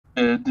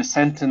The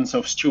sentence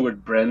of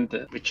Stuart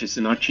Brand, which is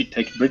an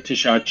architect,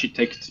 British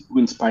architect who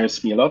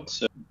inspires me a lot.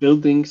 So,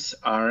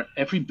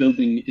 every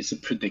building is a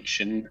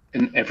prediction,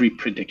 and every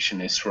prediction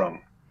is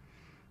wrong.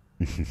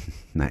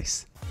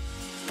 Nice.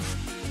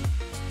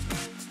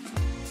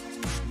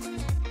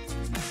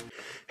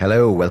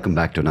 Hello, welcome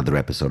back to another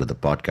episode of the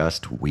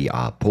podcast. We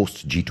are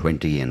post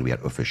G20 and we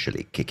are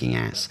officially kicking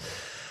ass.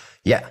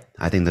 Yeah,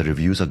 I think the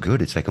reviews are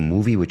good. It's like a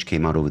movie which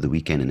came out over the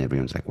weekend and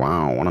everyone's like,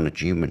 wow, what an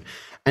achievement.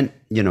 And,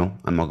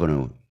 I'm not going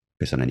to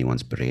piss on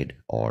anyone's parade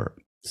or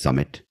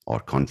summit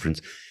or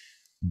conference,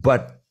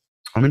 but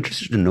I'm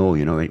interested to know,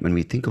 when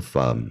we think of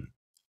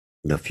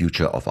the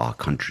future of our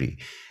country,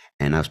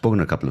 and I've spoken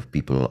to a couple of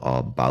people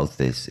about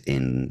this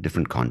in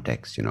different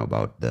contexts,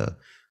 about the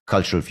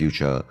cultural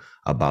future,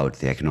 about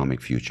the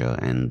economic future,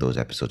 and those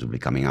episodes will be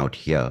coming out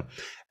here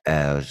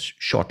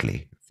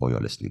shortly for your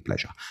listening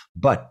pleasure.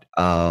 But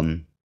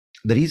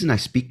the reason I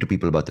speak to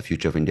people about the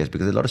future of India is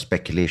because there's a lot of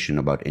speculation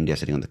about India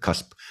sitting on the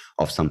cusp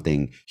of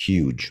something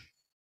huge,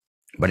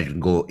 but it could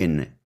go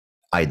in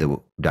either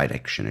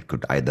direction. It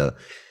could either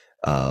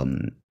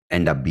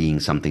end up being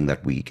something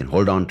that we can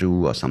hold on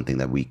to or something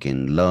that we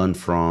can learn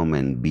from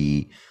and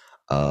be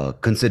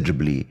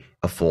considerably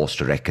a force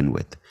to reckon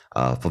with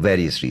for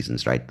various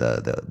reasons, right?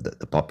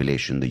 The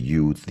population, the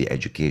youth, the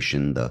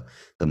education, the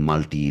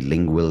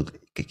multilingual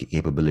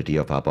capability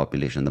of our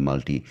population,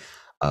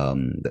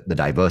 the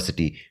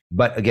diversity.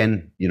 But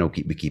again,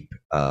 we keep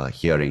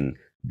hearing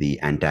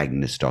the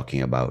antagonists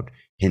talking about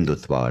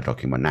Hindutva,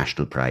 talking about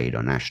national pride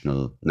or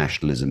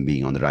nationalism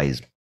being on the rise.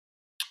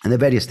 And there are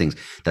various things.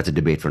 That's a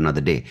debate for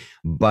another day.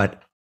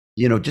 But,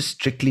 just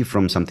strictly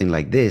from something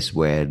like this,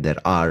 where there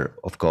are,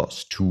 of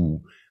course,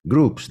 two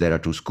groups, there are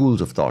two schools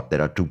of thought,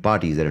 there are two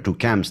parties, there are two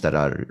camps that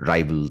are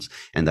rivals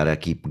and that are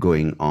keep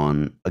going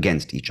on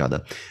against each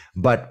other.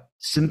 But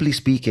simply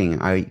speaking,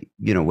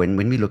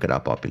 when we look at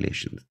our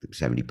population,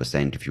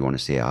 70%, if you want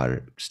to say,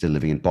 are still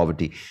living in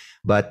poverty,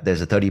 but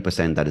there's a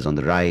 30% that is on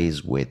the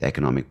rise with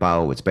economic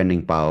power, with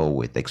spending power,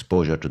 with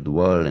exposure to the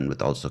world, and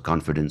with also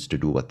confidence to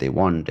do what they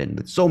want, and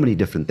with so many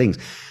different things.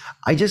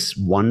 I just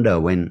wonder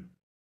when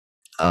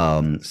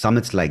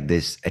summits like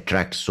this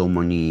attract so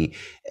much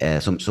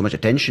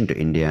attention to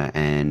India,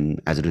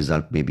 and as a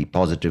result, maybe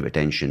positive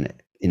attention,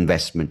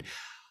 investment.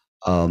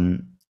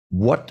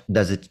 What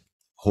does it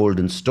hold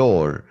in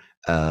store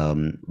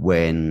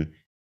when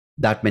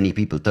that many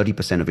people,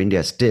 30% of India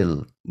is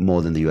still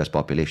more than the US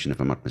population,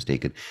 if I'm not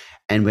mistaken.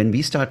 And when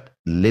we start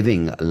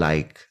living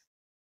like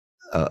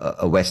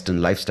a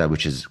Western lifestyle,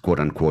 which is quote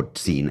unquote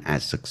seen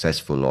as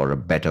successful or a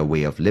better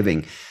way of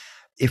living,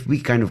 if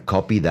we kind of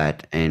copy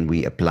that and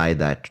we apply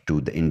that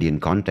to the Indian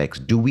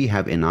context, do we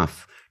have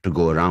enough to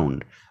go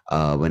around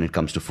when it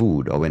comes to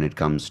food or when it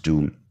comes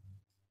to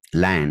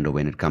land or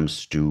when it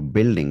comes to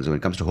buildings or when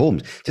it comes to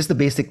homes, just the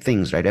basic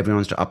things, right? Everyone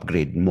wants to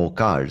upgrade, more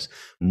cars,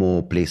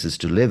 more places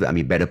to live. I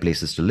mean, better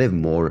places to live,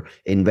 more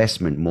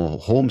investment, more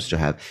homes to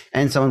have.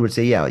 And someone would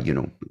say, yeah,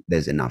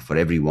 there's enough for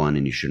everyone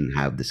and you shouldn't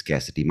have the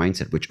scarcity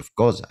mindset, which of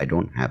course I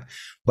don't have.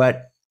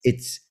 But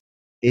it's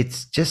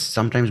just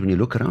sometimes when you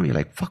look around, you're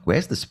like, fuck,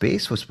 where's the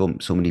space for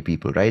so many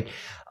people, right?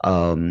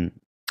 And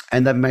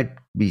that might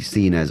be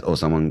seen as, oh,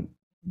 someone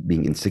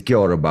being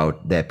insecure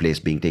about their place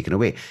being taken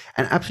away.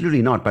 And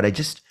absolutely not. But I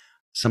just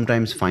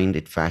sometimes find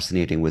it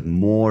fascinating. With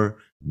more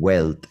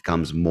wealth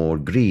comes more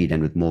greed,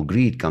 and with more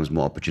greed comes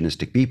more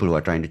opportunistic people who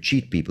are trying to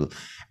cheat people.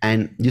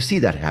 And you see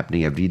that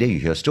happening every day. You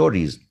hear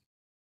stories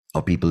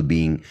of people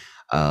being,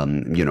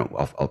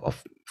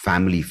 of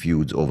family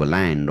feuds over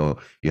land, or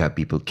you have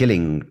people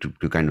killing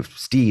to kind of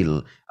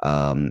steal.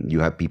 You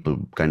have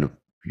people kind of,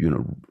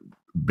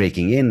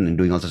 breaking in and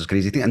doing all sorts of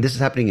crazy things. And this is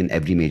happening in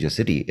every major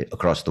city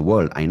across the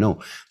world, I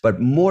know.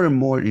 But more and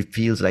more, it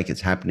feels like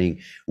it's happening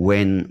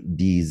when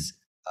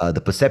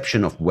the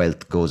perception of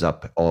wealth goes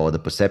up, or the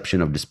perception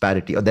of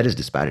disparity, or there is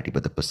disparity,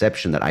 but the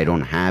perception that I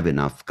don't have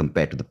enough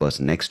compared to the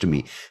person next to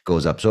me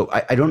goes up. So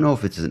I don't know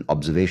if it's an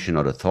observation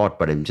or a thought,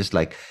 but I'm just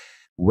like,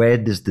 where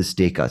does this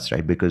take us,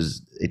 right?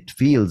 Because it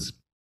feels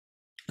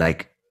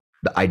like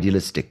the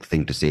idealistic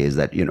thing to say is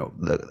that,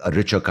 a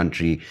richer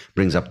country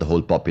brings up the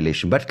whole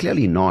population, but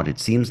clearly not. It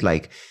seems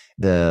like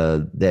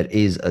there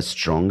is a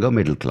stronger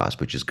middle class,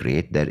 which is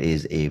great. There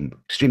is a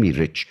extremely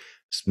rich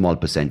small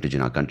percentage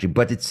in our country,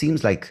 but it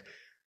seems like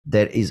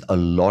there is a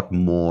lot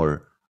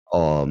more,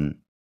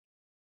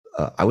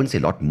 I wouldn't say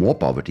a lot more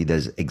poverty.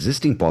 There's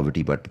existing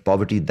poverty, but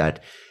poverty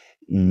that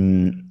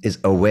is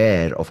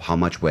aware of how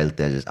much wealth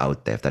there is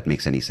out there, if that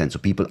makes any sense. So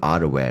people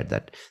are aware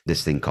that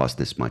this thing costs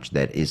this much,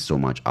 there is so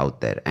much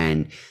out there.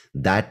 And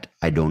that,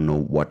 I don't know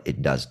what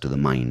it does to the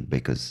mind,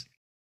 because,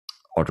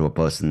 or to a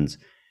person's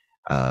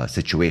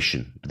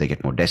situation. Do they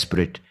get more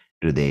desperate?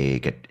 Do they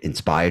get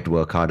inspired to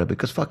work harder?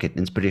 Because fuck it,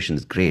 inspiration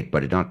is great,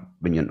 but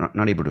when you're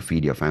not able to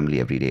feed your family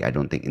every day, I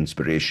don't think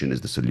inspiration is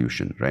the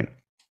solution, right?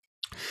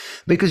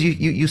 Because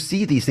you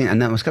see these things,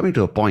 and I was coming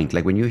to a point,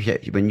 like when you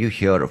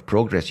hear of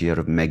progress, you hear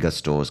of mega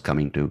stores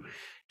coming to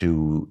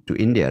to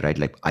India, right?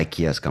 Like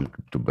Ikea has come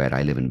to where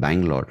I live in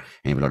Bangalore,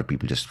 and you have a lot of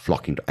people just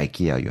flocking to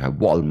Ikea. You have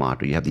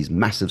Walmart, or you have these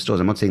massive stores.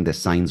 I'm not saying they're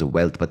signs of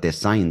wealth, but they're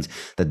signs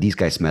that these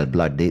guys smell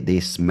blood. They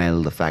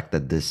smell the fact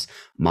that this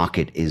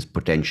market is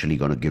potentially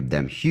going to give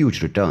them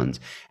huge returns,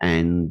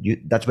 and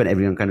that's when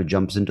everyone kind of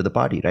jumps into the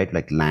party, right?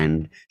 Like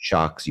land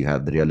sharks, you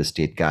have the real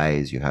estate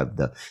guys, you have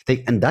the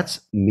thing, and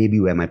that's maybe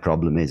where my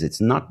problem is. It's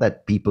not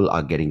that people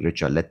are getting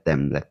richer; let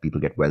people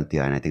get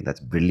wealthier, and I think that's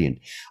brilliant.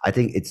 I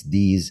think it's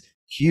these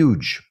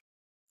huge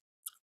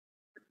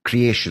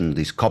creation,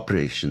 these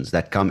corporations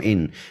that come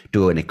in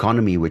to an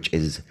economy which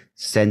is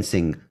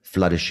sensing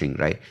flourishing,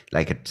 right?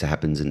 Like it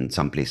happens in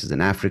some places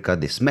in Africa,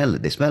 they smell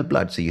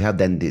blood. So you have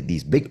then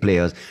these big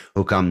players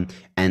who come,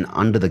 and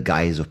under the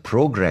guise of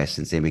progress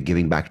and say we're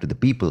giving back to the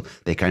people,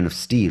 they kind of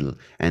steal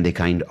and they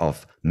kind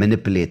of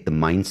manipulate the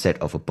mindset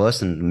of a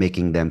person,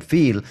 making them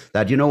feel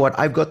that, you know what,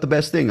 I've got the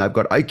best thing. I've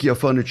got IKEA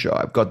furniture.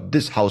 I've got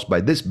this house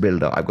by this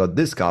builder. I've got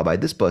this car by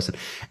this person.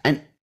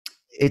 And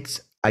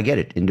I get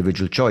it,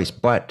 individual choice,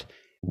 but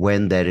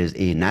when there is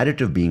a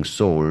narrative being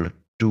sold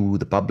to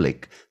the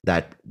public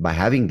that by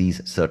having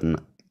these certain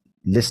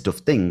list of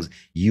things,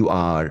 you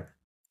are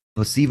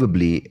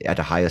perceivably at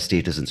a higher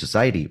status in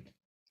society,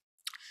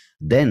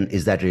 then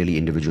is that really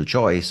individual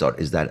choice, or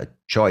is that a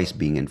choice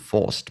being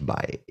enforced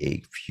by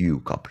a few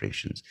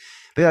corporations?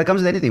 But that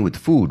comes with anything, with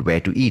food,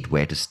 where to eat,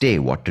 where to stay,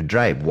 what to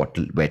drive,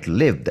 where to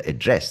live, the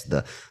address,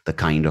 the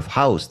kind of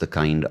house, the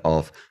kind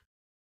of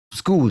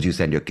schools you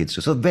send your kids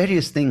to. So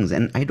various things.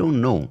 And I don't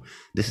know.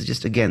 This is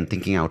just, again,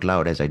 thinking out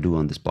loud as I do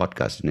on this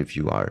podcast. And if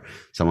you are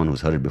someone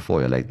who's heard it before,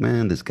 you're like,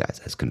 man, this guy's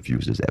as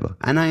confused as ever.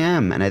 And I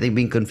am. And I think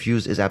being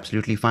confused is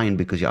absolutely fine,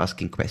 because you're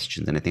asking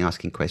questions. And I think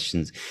asking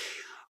questions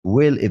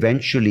will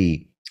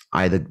eventually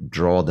either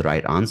draw the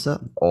right answer,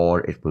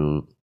 or it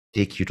will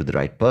take you to the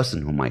right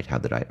person who might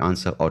have the right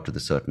answer, or to a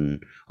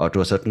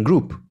certain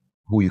group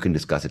who you can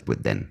discuss it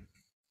with then.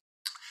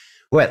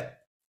 Well,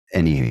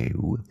 anyway,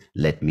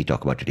 let me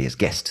talk about today's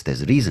guest.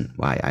 There's a reason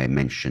why I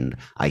mentioned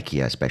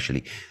IKEA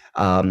especially.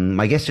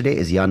 My guest today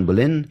is Jan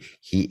Boelen.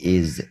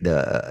 He's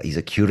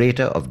a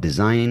curator of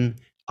design,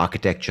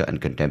 architecture,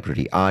 and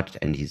contemporary art,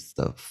 and he's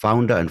the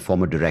founder and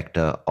former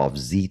director of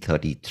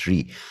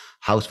Z33,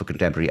 House for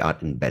Contemporary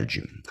Art in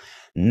Belgium.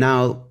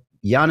 Now,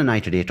 Jan and I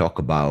today talk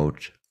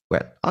about,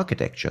 well,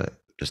 architecture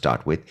to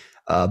start with,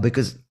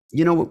 because,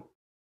 you know,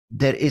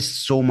 there is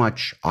so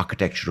much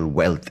architectural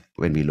wealth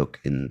when we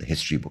look in the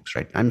history books,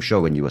 right? I'm sure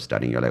when you were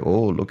studying, you're like,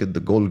 oh, look at the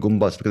Gold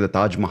Gumbas, look at the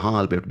Taj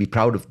Mahal. We have to be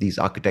proud of these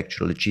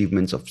architectural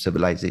achievements of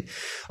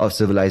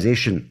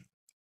civilization.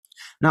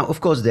 Now,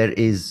 of course, there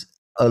is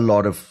a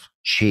lot of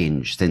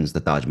change since the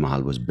Taj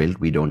Mahal was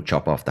built. We don't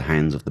chop off the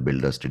hands of the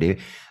builders today.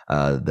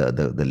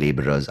 The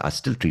laborers are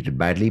still treated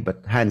badly,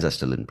 but hands are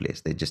still in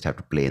place. They just have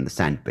to play in the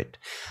sandpit.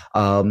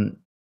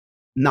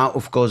 Now,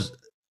 of course,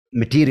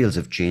 materials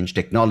have changed,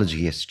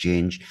 technology has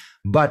changed.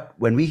 But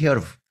when we hear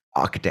of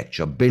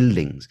architecture,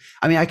 buildings,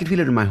 I mean, I can feel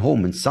it in my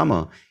home in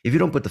summer. If you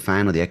don't put the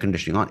fan or the air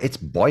conditioning on, it's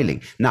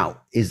boiling. Now,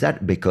 is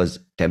that because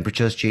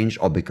temperatures changed,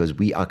 or because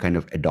we are kind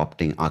of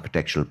adopting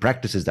architectural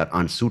practices that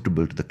aren't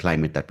suitable to the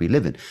climate that we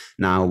live in?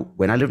 Now,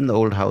 when I lived in the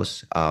old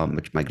house,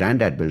 which my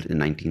granddad built in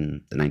the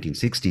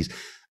 1960s,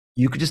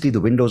 you could just leave the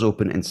windows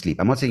open and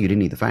sleep. I'm not saying you didn't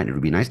need the fan. It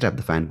would be nice to have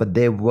the fan, but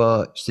there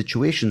were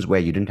situations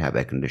where you didn't have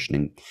air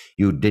conditioning.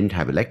 You didn't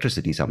have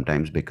electricity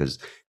sometimes, because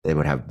they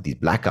would have these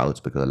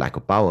blackouts because of lack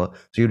of power.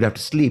 So you'd have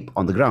to sleep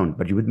on the ground,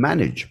 but you would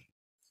manage.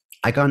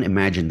 I can't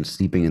imagine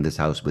sleeping in this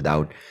house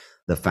without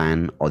the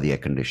fan or the air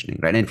conditioning,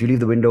 right? And if you leave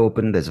the window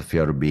open, there's a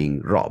fear of being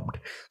robbed.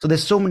 So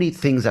there's so many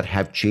things that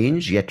have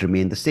changed yet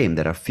remain the same.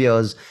 There are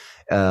fears,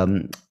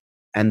 and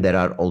there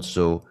are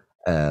also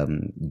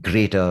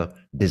greater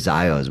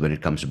desires when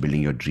it comes to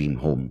building your dream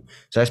home.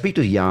 So I speak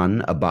to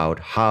Jan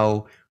about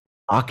how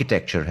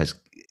architecture has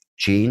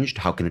changed.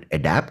 How can it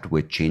adapt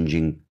with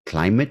changing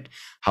climate?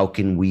 How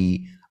can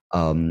we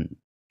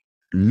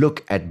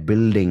look at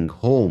building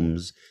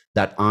homes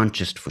that aren't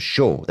just for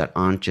show, that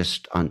aren't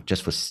just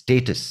for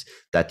status,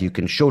 that you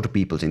can show to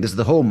people saying, this is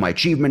the home, my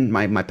achievement,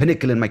 my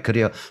pinnacle in my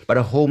career, but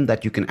a home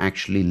that you can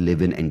actually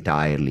live in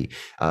entirely.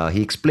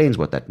 He explains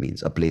what that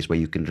means: a place where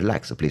you can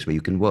relax, a place where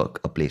you can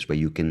work, a place where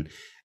you can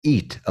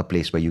eat, a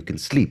place where you can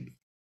sleep.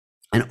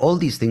 And all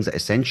these things are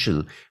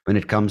essential when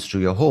it comes to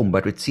your home,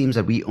 but it seems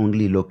that we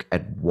only look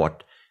at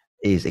what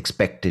is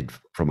expected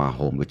from our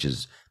home, which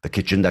is the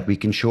kitchen that we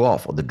can show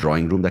off, or the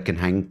drawing room that can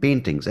hang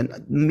paintings. And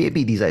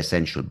maybe these are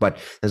essential, but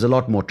there's a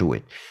lot more to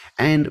it.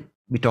 And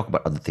we talk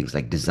about other things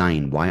like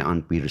design. Why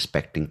aren't we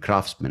respecting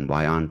craftsmen?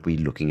 Why aren't we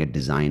looking at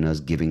designers,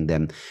 giving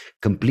them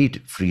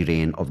complete free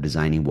reign of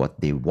designing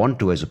what they want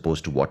to, as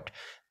opposed to what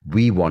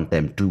we want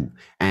them to?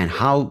 And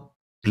how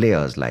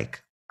players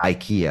like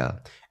IKEA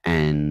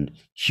and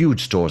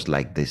huge stores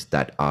like this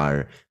that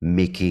are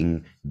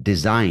making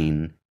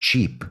design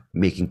cheap,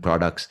 making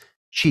products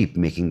cheap,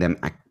 making them,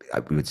 I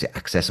would say,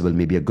 accessible,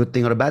 maybe a good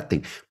thing or a bad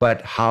thing,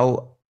 but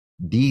how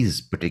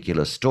these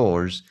particular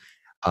stores,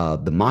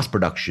 the mass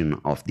production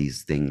of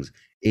these things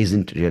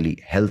isn't really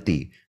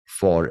healthy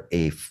for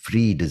a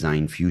free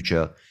design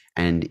future,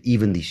 And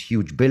even these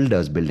huge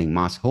builders building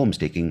mass homes,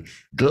 taking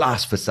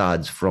glass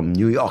facades from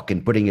New York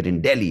and putting it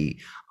in Delhi,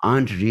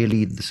 aren't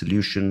really the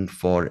solution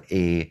for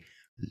a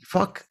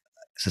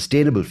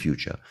sustainable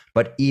future,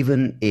 but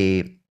even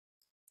a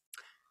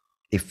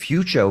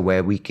future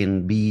where we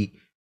can be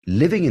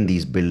living in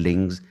these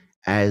buildings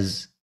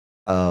as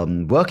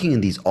working in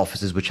these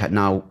offices, which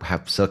now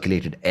have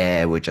circulated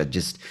air, which are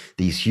just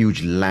these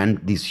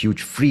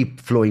huge free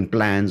flowing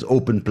plans,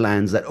 open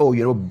plans that,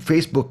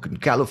 Facebook in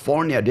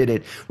California did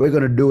it. We're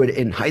going to do it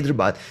in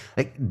Hyderabad.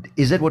 Like,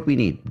 is that what we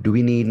need? Do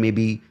we need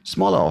maybe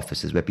smaller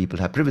offices where people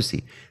have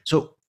privacy?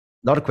 So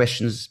a lot of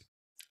questions,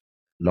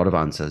 a lot of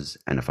answers,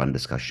 and a fun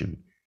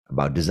discussion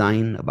about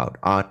design, about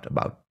art,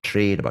 about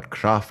trade, about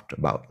craft,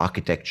 about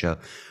architecture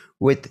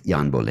with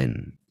Jan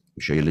Boelen. I'm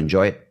sure you'll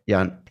enjoy it.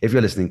 Jan, if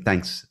you're listening,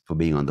 thanks for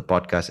being on the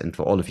podcast. And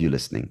for all of you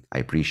listening, I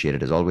appreciate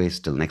it as always.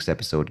 Till next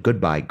episode,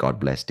 goodbye. God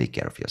bless. Take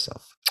care of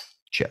yourself.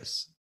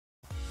 Cheers.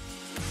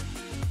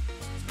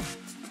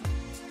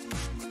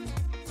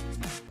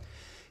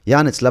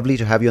 Jan, it's lovely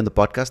to have you on the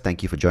podcast.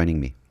 Thank you for joining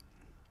me.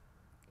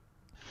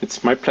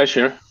 It's my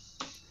pleasure.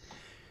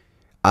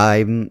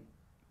 I'm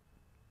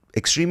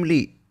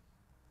extremely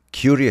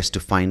curious to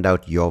find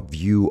out your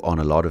view on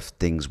a lot of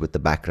things with the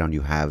background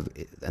you have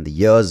and the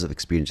years of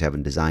experience you have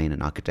in design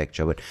and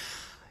architecture. But,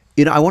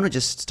 I want to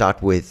just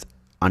start with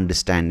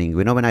understanding,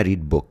 when I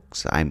read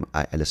books, I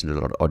listen to a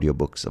lot of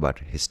audiobooks about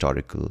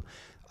historical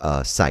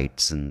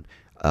sites and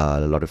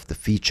a lot of the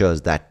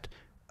features that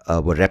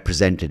were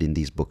represented in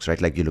these books,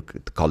 right? Like you look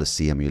at the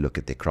Colosseum, you look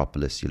at the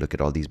Acropolis, you look at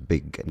all these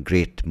big and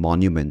great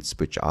monuments,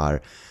 which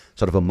are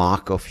sort of a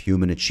mark of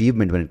human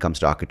achievement when it comes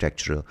to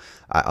architecture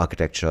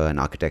and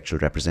architectural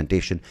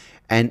representation.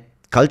 And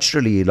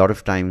culturally, a lot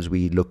of times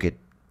we look at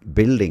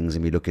buildings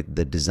and we look at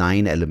the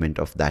design element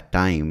of that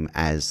time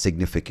as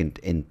significant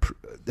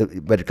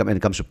when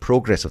it comes to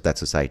progress of that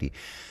society.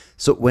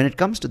 So when it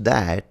comes to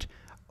that,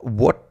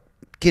 what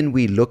can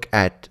we look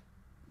at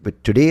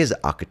with today's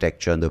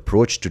architecture and the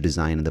approach to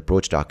design and the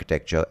approach to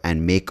architecture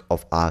and make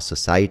of our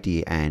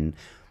society and,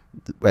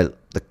 well,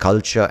 the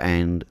culture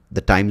and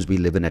the times we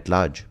live in at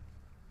large?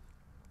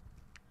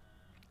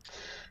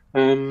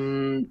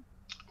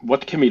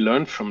 What can we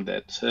learn from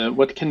that?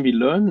 What can we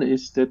learn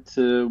is that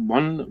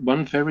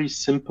one very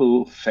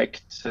simple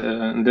fact,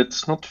 and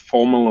that's not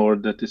formal, or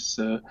that is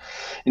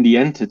in the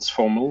end it's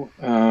formal,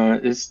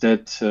 is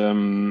that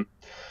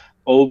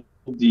all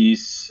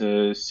these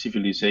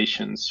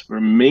civilizations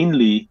were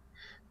mainly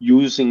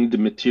using the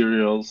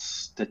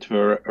materials that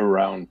were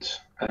around.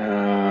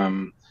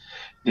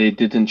 They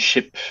didn't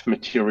ship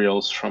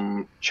materials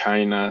from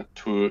China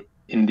to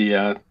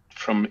India,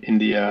 from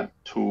India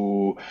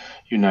to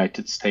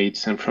United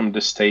States, and from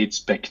the States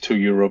back to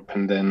Europe,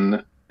 and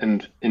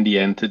in the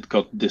end it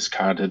got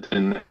discarded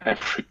in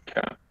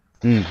Africa.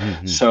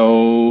 Mm-hmm.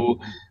 So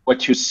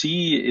what you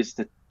see is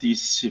that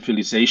these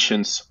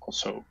civilizations,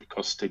 also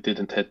because they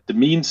didn't have the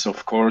means,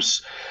 of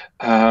course,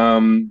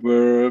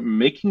 were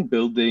making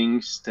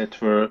buildings that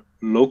were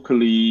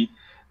locally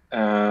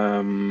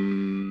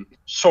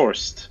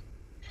sourced.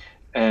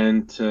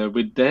 And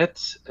with that,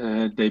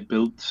 they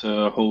built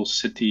whole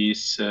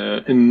cities,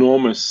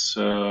 enormous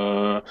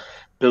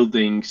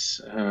buildings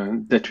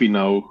that we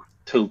know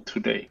till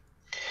today.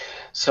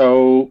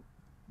 So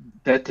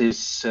that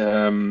is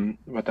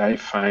what I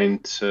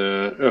find,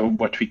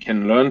 what we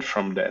can learn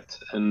from that.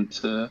 And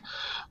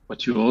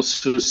what you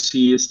also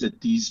see is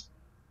that these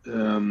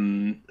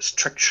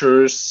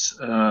structures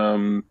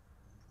were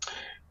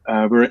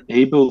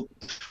able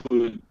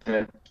to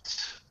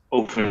adapt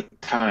over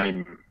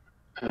time.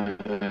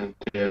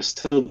 They're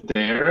still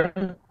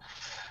there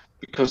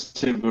because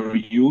they were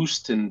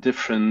used in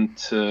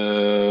different,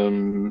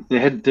 they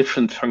had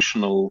different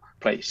functional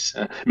place.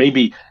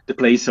 Maybe the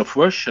place of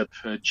worship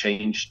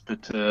changed,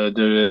 but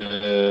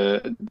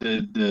the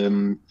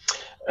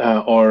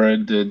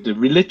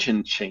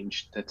religion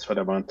changed. That's what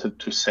I wanted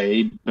to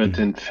say. But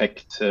in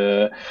fact,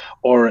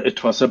 or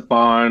it was a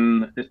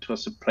barn, it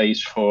was a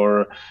place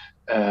for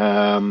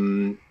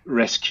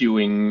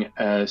rescuing,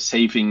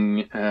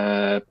 saving,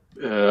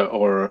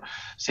 or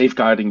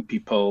safeguarding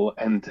people,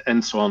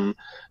 and so on.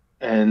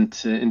 And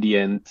in the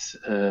end,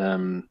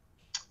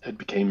 it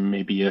became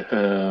maybe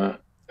a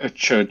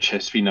church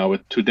as we know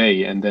it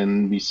today. And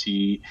then we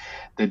see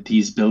that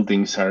these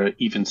buildings are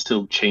even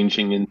still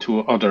changing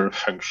into other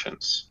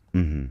functions.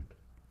 Mm-hmm.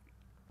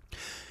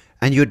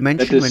 And you had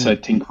mentioned that is, I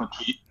think, what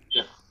we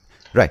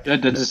right. Yeah,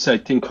 that's I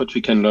think what we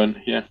can learn.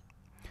 Yeah.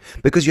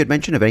 Because you had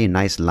mentioned a very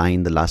nice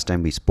line the last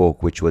time we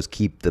spoke, which was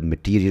keep the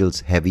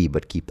materials heavy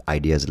but keep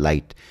ideas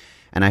light.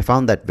 And I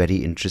found that very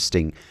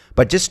interesting.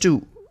 But just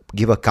to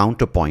give a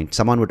counterpoint,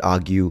 someone would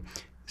argue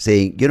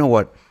saying, you know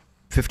what,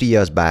 50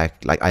 years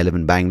back, like I live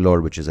in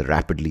Bangalore, which is a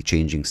rapidly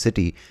changing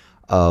city,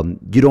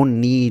 you don't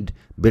need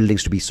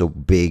buildings to be so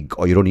big,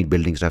 or you don't need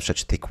buildings to have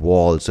such thick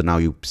walls. So now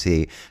you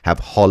say have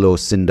hollow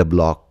cinder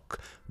block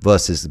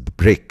versus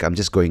brick. I'm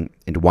just going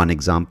into one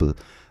example.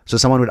 So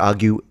someone would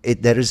argue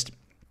there is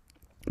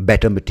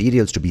better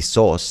materials to be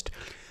sourced.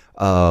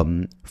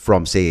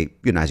 from, say,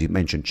 as you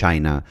mentioned,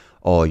 China,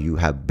 or you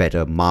have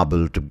better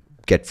marble to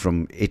get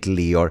from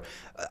Italy, or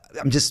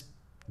I'm just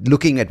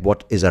looking at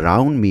what is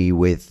around me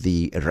with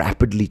the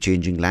rapidly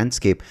changing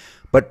landscape.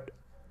 But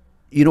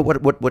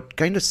what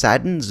kind of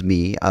saddens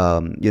me,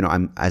 I'm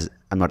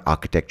not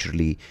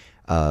architecturally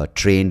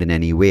trained in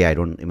any way. I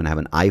don't even have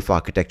an eye for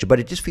architecture, but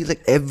it just feels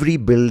like every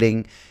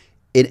building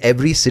in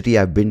every city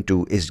I've been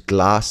to is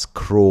glass,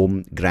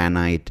 chrome,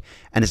 granite,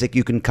 and it's like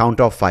you can count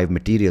off 5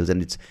 materials,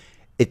 and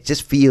it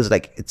just feels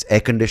like it's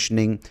air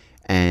conditioning,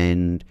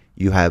 and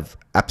you have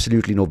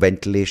absolutely no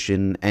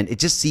ventilation, and it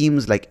just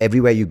seems like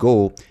everywhere you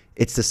go,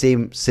 it's the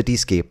same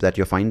cityscape that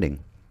you're finding.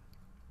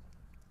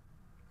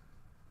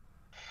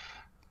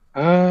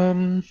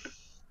 Um,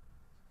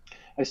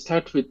 I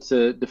start with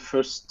the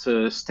first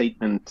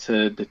statement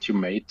that you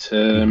made.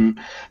 Mm-hmm.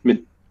 Ma-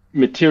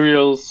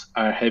 Materials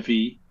are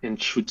heavy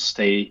and should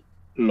stay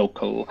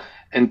local,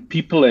 and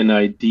people and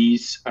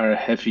ideas are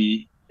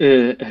heavy.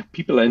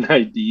 People and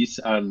ideas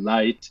are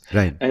light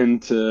Right.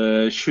 and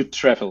should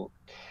travel.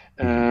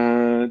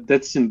 Mm-hmm.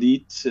 That's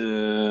indeed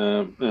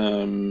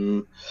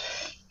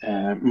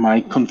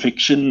my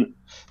conviction.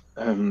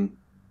 Um,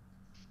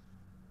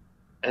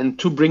 and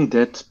to bring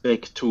that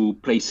back to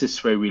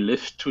places where we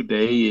live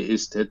today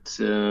is that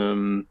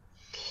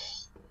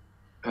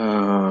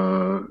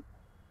uh,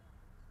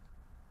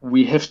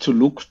 we have to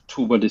look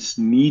to what is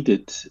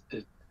needed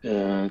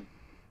uh,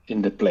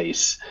 in the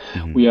place.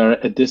 Mm-hmm. We are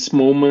at this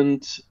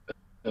moment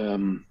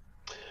um,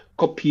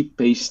 copy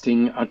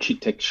pasting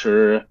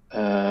architecture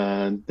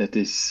that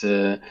is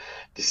the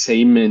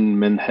same in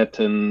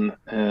Manhattan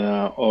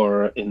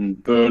or in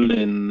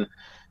Berlin,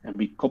 and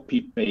we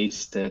copy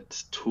paste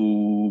that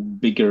to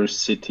bigger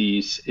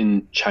cities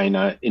in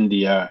China,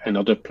 India, and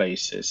other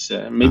places.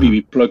 Maybe Uh-huh.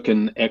 we plug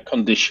an air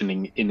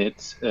conditioning in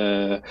it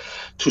to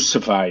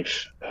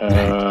survive.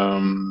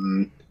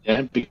 Right.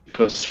 Yeah,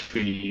 because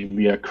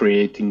we are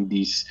creating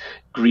these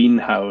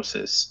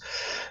greenhouses.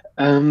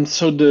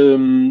 So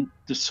the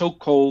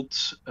so-called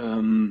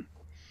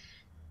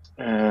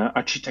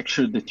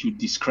architecture that you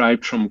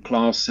described from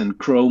glass and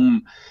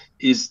chrome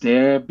is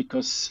there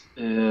because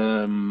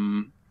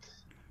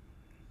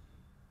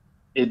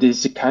it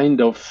is a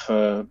kind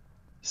of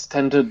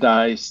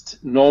standardized,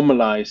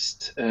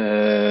 normalized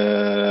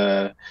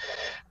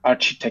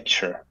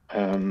architecture.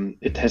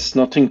 It has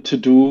nothing to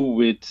do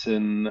with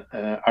an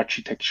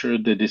architecture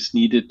that is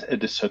needed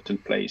at a certain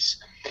place.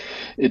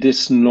 It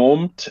is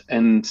normed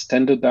and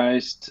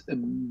standardized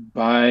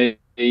by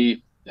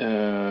the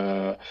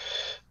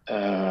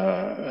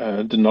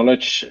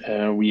knowledge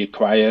we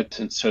acquired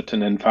in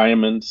certain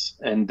environments,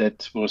 and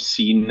that was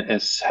seen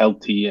as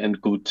healthy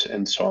and good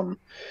and so on.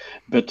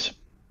 But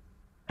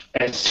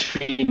as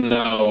we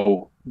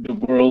know, the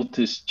world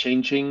is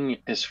changing.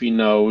 As we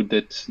know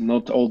that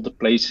not all the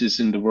places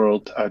in the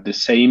world are the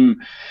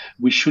same,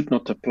 we should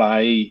not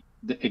apply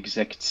the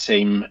exact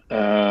same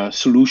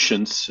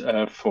solutions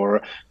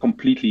for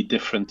completely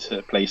different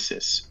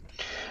places.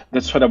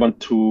 That's what I want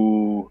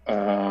to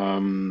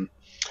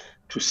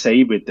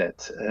say with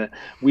that.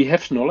 We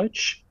have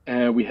knowledge,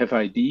 we have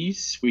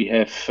ideas, we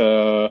have,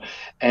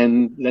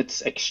 and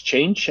let's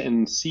exchange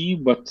and see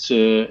what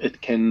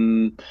it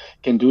can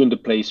do in the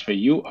place where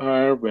you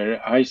are,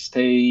 where I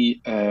stay,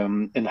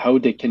 and how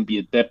they can be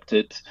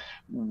adapted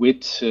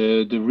with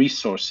the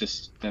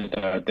resources that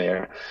are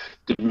there,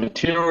 the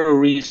material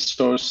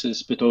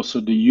resources, but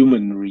also the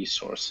human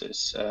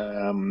resources.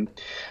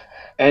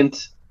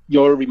 And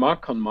your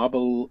remark on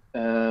marble,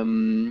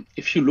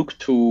 if you look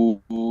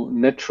to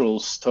natural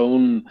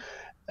stone,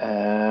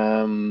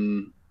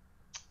 um,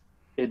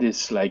 it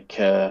is like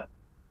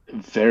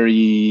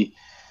very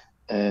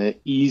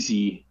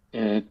easy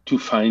to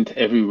find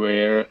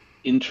everywhere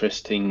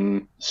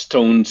interesting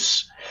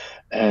stones,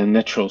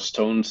 natural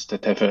stones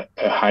that have a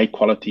high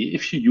quality.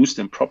 If you use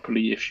them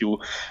properly, if you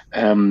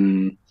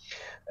um,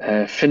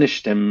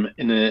 finish them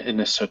in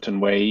a certain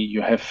way,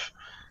 you have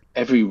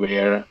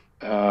everywhere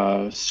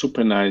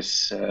super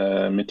nice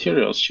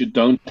materials. You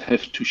don't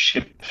have to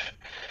ship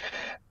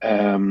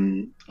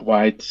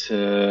white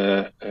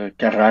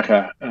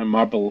Carrara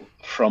marble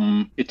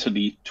from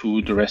Italy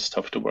to the rest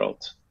of the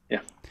world. Yeah.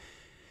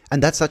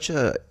 And that's such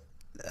a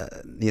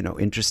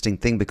interesting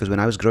thing, because when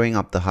I was growing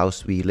up, the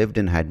house we lived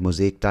in had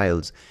mosaic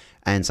tiles,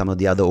 and some of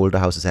the other older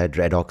houses had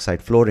red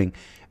oxide flooring,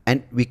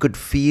 and we could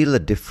feel a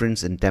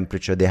difference in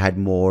temperature. They had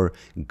more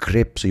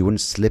grip, so you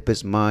wouldn't slip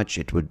as much.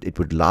 It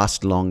would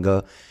last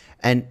longer.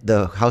 And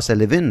the house I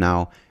live in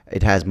now,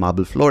 it has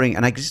marble flooring,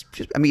 and I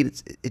mean,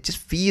 it just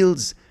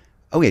feels,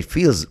 okay, it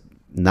feels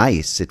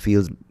nice. It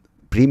feels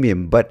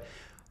premium, but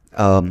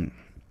um,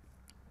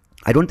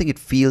 I don't think it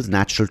feels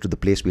natural to the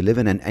place we live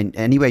in. And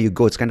anywhere you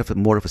go, it's kind of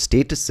more of a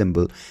status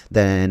symbol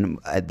than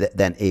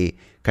a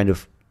kind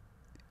of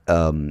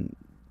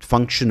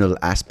functional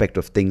aspect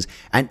of things.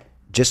 And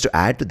just to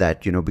add to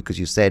that, because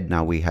you said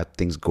now we have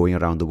things going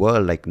around the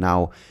world, like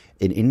now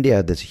in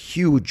India, there's a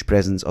huge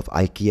presence of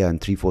Ikea in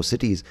 3-4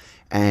 cities,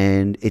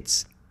 and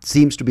it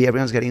seems to be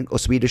everyone's getting a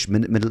Swedish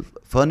middle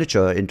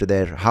furniture into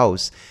their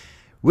house,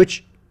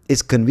 which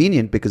is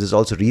convenient because it's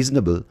also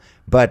reasonable.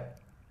 But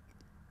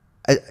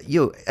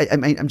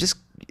I'm just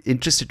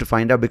interested to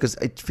find out, because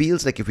it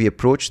feels like if we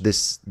approach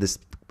this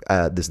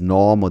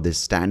norm or this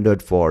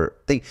standard for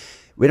thing,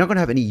 we're not going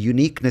to have any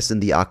uniqueness in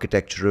the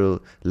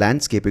architectural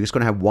landscape. We're just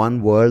going to have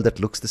one world that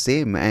looks the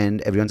same,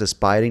 and everyone's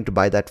aspiring to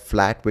buy that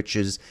flat, which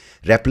is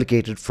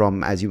replicated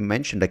from, as you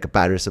mentioned, like a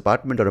Paris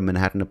apartment or a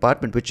Manhattan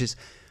apartment, which is,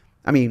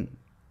 I mean,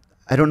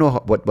 I don't know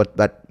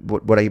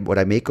what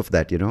I make of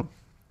that, you know?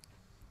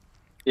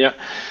 Yeah.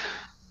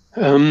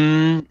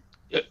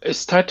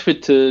 Start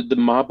with the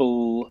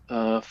marble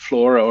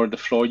floor, or the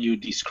floor you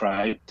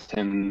described,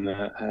 and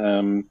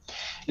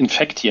in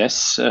fact,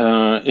 yes.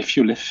 If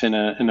you live in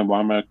a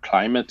warmer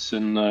climate,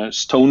 a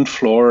stone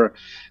floor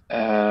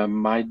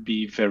might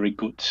be very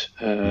good,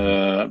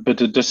 but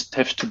it doesn't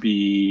have to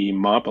be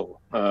marble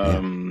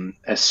Yeah.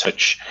 as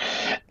such.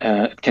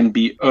 It can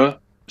be a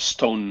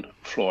stone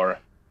floor,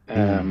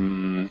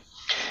 Mm.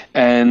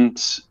 and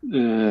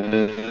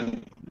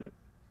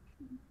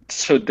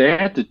so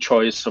there, the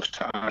choice of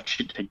the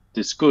architect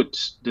is good.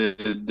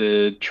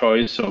 The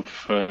choice of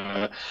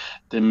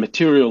the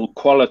material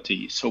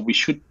quality. So we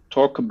should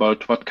talk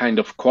about what kind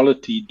of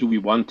quality do we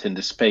want in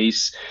the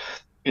space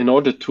in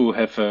order to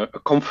have a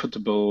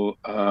comfortable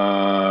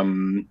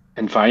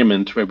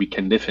environment where we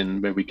can live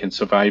in, where we can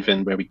survive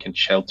in, where we can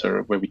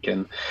shelter, where we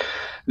can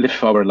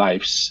live our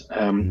lives.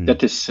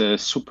 That is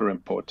super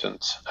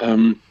important.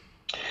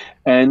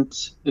 And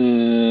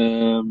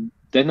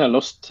then I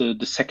lost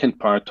the second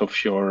part of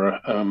your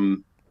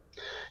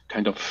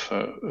kind of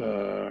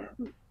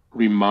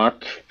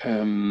remark.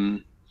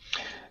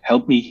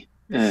 Help me.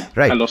 I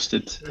Right. lost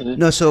it.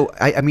 No, so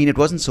I mean, it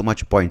wasn't so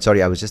much a point.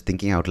 Sorry, I was just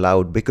thinking out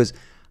loud, because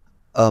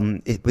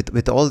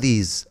with all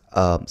these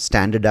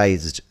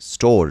standardized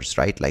stores,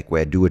 right? Like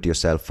where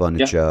do-it-yourself Yeah,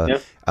 furniture. yeah.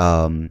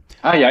 Um,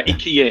 Ah, yeah.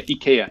 IKEA,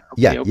 IKEA.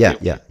 yeah, Okay, yeah, okay,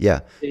 yeah, okay. yeah.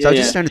 So I Yeah, was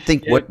just yeah, trying to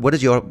think, yeah. what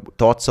is your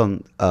thoughts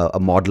on a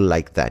model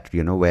like that?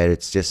 You know, where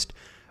it's just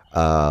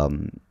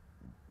um,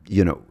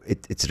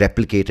 it's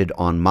replicated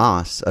en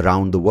masse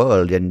around the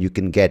world, and you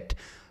can get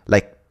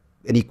like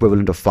an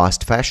equivalent of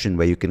fast fashion,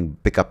 where you can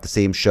pick up the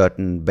same shirt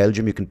in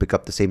Belgium, you can pick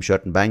up the same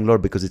shirt in Bangalore,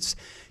 because it's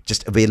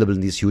just available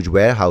in these huge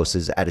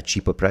warehouses at a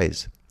cheaper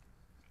price.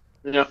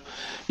 Yeah,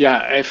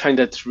 yeah, I find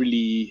that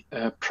really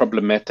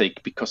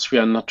problematic because we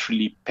are not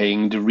really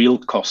paying the real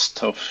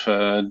cost of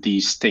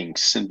these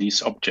things and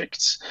these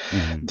objects.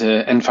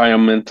 The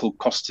environmental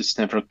cost is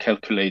never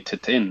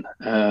calculated in,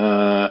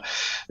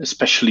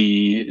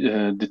 especially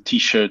the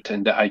T-shirt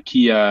and the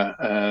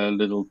IKEA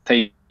little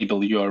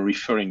table you are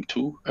referring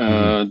to.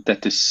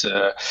 That is,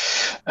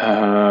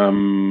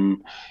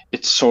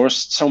 it's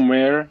sourced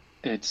somewhere.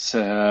 It's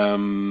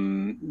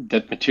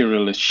that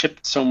material is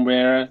shipped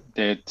somewhere,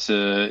 that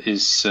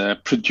is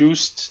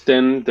produced,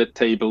 then the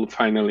table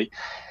finally.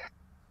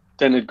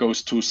 Then it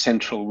goes to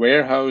central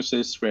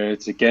warehouses where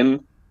it's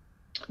again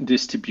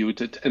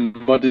distributed. And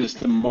what is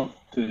the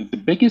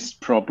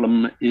biggest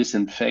problem is,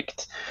 in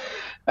fact,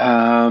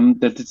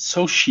 that it's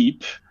so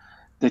cheap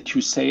that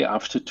you say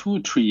after 2 or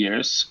 3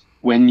 years,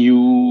 when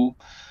you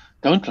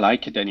don't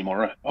like it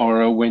anymore,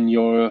 or when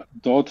your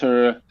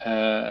daughter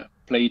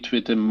played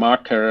with a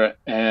marker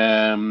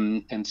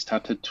and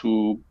started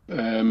to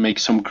make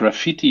some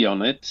graffiti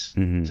on it,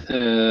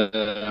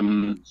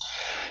 um,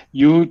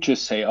 you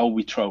just say, "Oh,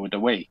 we throw it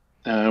away.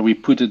 We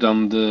put it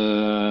on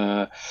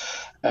the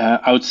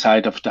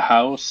outside of the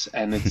house,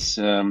 and it's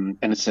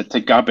at the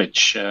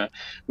garbage."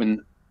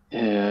 When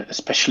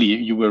especially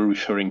you were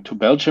referring to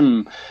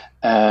Belgium,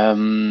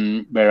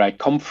 where I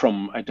come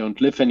from. I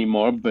don't live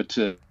anymore, but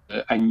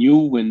I knew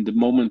when the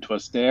moment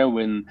was there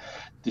when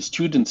the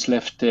students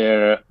left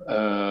their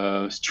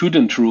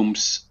student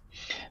rooms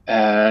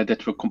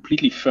that were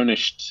completely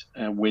furnished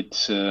with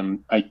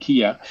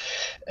IKEA.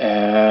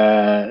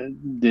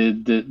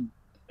 The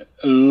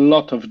A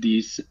lot of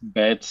these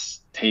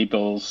beds,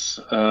 tables,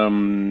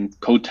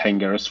 coat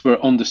hangers were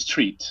on the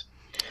street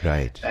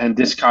Right. and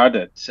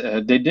discarded.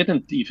 They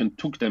didn't even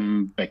took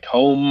them back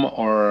home,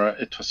 or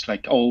it was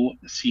like all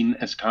seen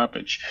as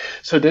garbage.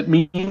 So that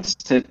means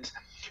that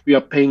we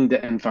are paying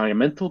the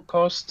environmental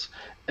cost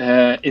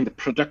in the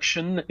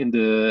production, in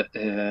the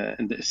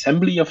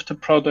assembly of the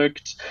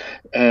product,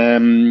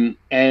 and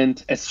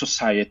as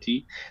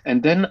society.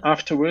 And then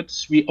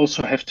afterwards, we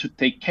also have to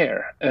take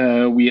care.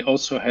 We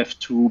also have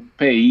to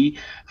pay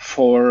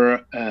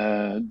for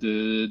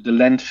the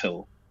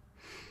landfill,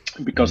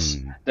 because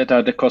that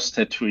are the costs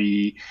that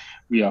we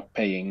are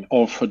paying,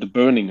 or for the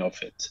burning of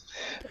it.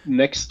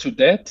 Next to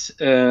that,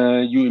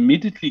 you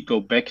immediately go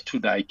back to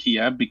the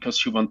IKEA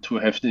because you want to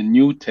have the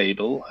new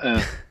table,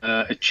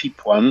 a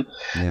cheap one,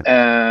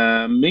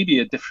 Yeah. maybe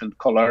a different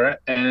color,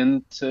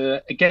 and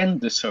again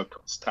the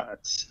circle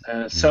starts.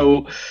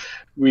 So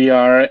we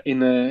are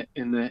in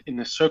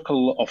a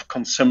circle of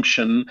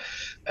consumption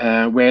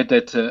where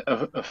that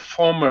a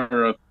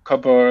former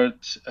cupboard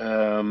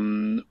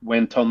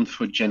went on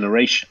for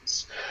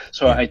generations.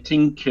 So Yeah. I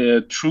think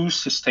true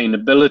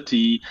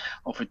sustainability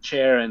of a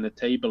chair and a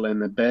table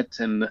and a bed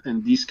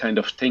and these kind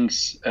of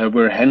things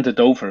were handed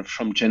over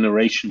from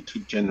generation to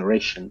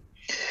generation.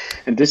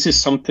 And this is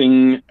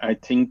something I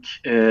think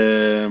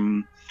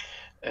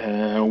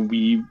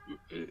we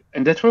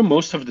and that were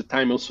most of the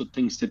time also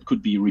things that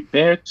could be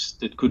repaired,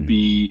 that could Mm.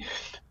 be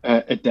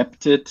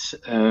adapted,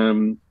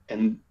 and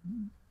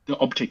the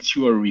objects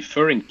you are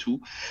referring to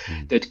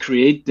Mm. that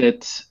create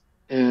that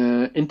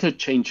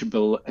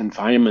interchangeable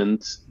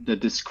environment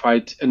that is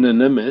quite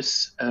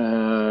anonymous,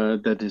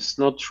 that is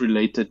not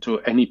related to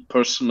any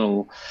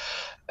personal,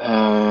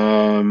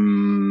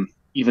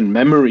 even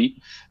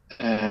memory.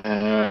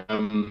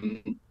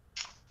 Um,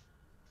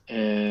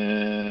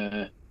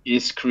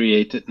 is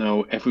created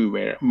now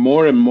everywhere,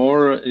 more and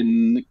more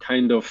in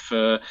kind of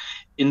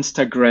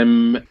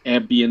Instagram,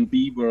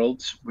 Airbnb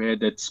worlds, where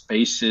that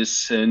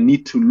spaces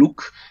need to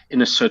look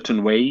in a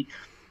certain way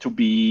to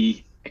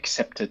be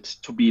accepted,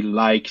 to be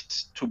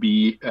liked, to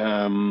be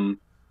I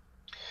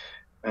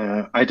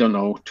don't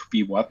know to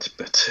be what,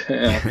 but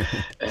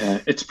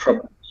it's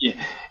probably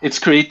yeah, it's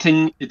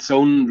creating its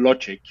own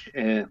logic,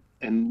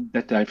 and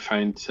that I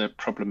find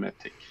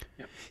problematic.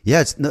 Yeah.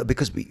 Yeah, it's no,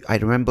 because I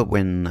remember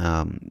when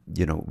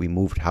we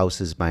moved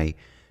houses. My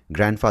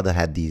grandfather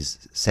had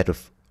these set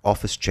of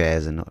office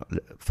chairs and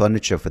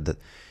furniture for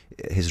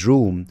his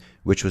room,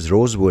 which was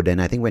rosewood,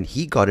 and I think when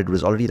he got it, it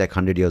was already like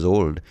 100 years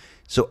old.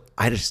 So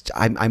I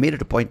made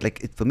it a point,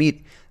 like for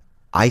me,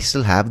 I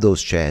still have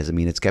those chairs. I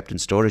mean, it's kept in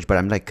storage, but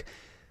I'm like,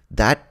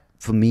 that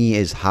for me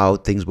is how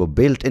things were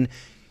built. And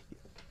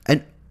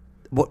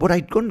what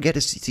I don't get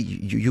is, see,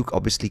 you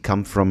obviously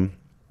come from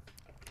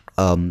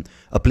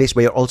a place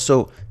where you're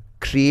also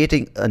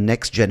creating a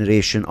next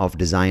generation of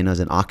designers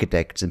and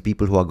architects and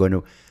people who are going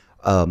to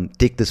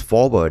take this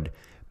forward.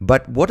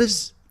 But what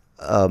is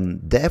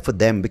there for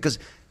them? Because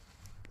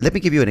let me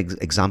give you an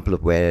example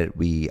of where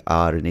we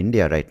are in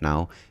India right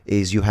now.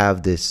 Is you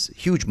have this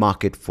huge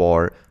market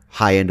for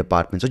high-end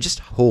apartments or just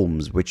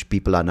homes, which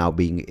people are now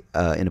being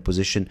in a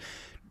position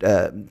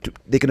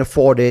they can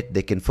afford it,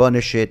 they can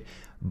furnish it,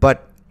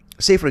 but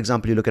say for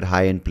example you look at a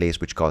high-end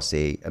place which costs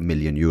say €1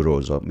 million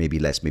or maybe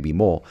less, maybe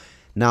more.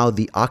 Now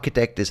the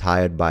architect is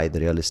hired by the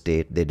real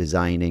estate, they're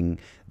designing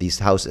these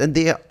houses, and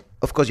they are,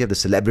 of course you have the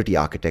celebrity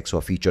architects who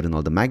are featured in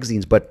all the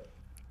magazines, but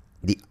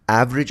the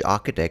average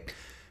architect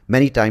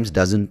many times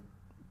doesn't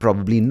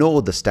probably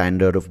know the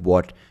standard of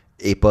what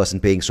a person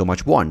paying so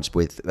much wants,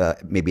 with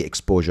maybe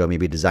exposure,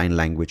 maybe design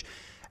language.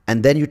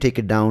 And then you take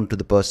it down to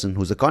the person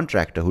who's a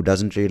contractor who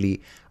doesn't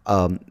really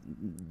want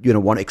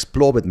to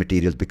explore with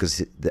materials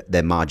because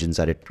their margins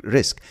are at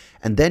risk.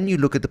 And then you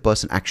look at the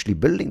person actually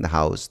building the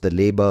house. The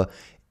labor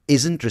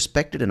isn't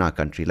respected in our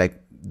country,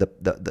 like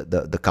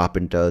the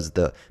carpenters,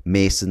 the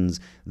masons,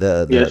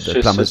 Yes, the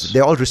yes, plumbers. yes.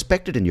 They're all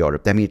respected in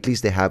Europe. I mean, at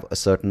least they have a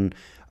certain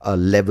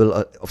level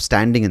of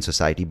standing in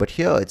society. But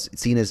here it's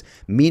seen as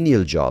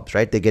menial jobs,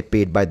 right? They get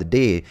paid by the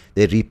day,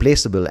 they're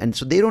replaceable, and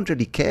so they don't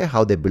really care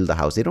how they build the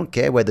house. They don't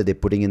care whether they're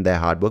putting in their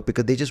hard work,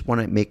 because they just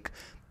want to make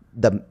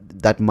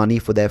that money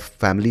for their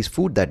family's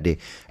food that day.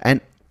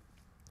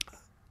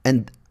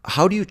 And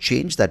how do you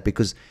change that?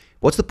 Because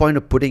what's the point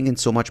of putting in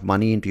so much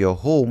money into your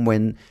home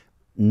when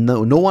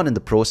no one in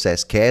the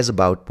process cares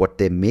about what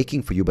they're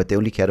making for you, but they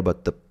only care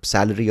about the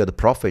salary or the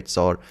profits,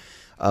 or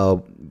uh,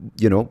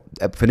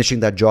 finishing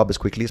that job as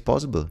quickly as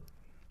possible.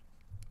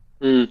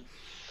 Mm.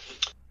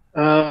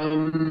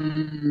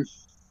 Um,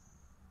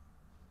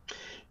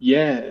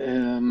 yeah,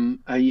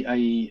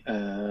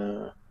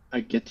 I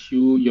get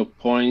your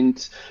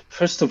point.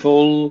 First of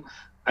all,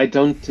 I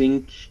don't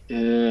think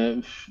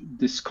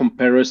this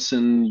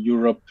comparison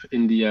Europe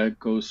India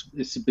goes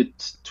is a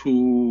bit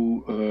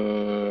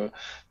too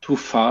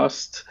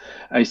fast.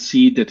 I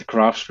see that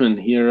craftsmen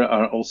here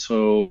are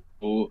also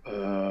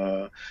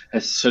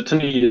has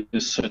certainly a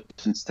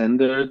certain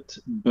standard,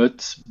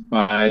 but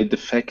by the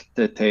fact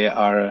that they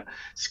are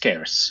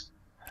scarce.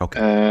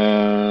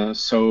 Okay.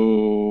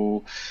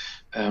 So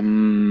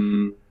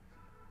um,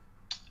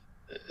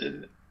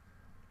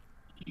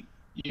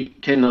 you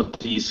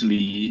cannot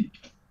easily.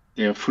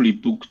 They are fully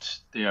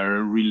booked. They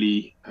are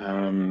really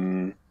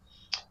uh,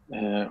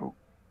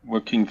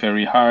 working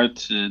very hard.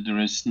 There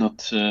is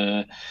not.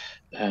 There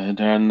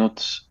are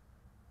not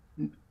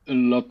a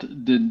lot.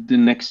 The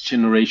next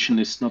generation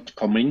is not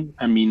coming.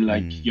 I mean,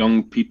 like Mm,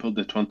 young people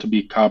that want to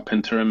be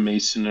carpenter and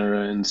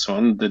masoner and so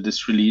on. That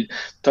is really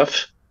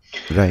tough.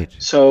 right.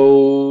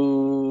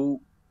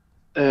 So.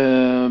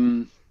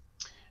 Um,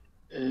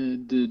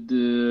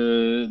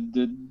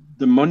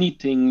 the money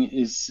thing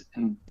is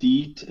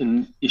indeed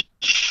an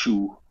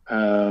issue.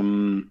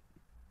 Um,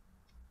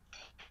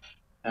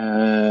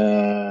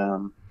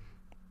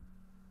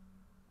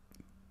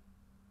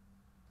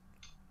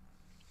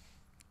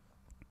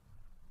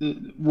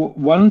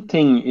 One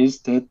thing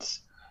is that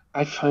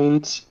I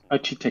find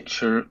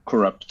architecture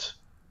corrupt.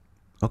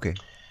 Okay.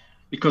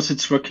 because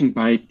it's working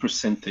by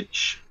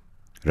percentage.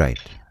 Right.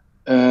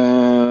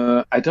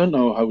 I don't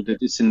know how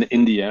that is in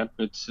India,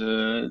 but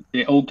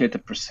they all get a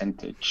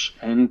percentage.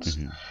 And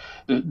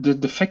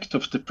the fact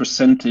of the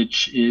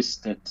percentage is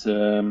that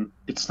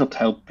it's not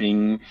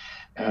helping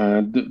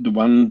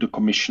the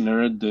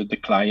commissioner, the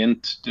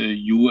client,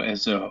 you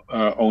as a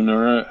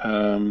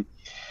owner.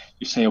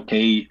 You say,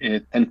 okay,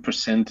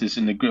 10% is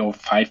in a or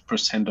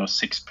 5% or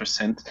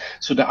 6%.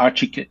 So the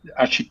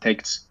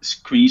architects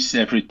squeeze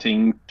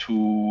everything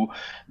to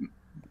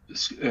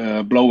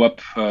blow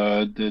up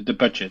the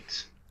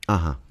budget.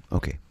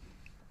 Okay.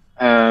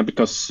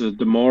 Because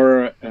the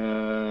more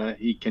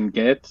he can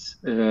get,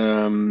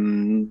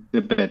 the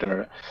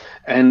better,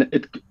 and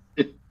it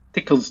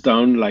tickles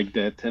down like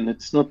that, and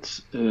it's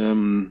not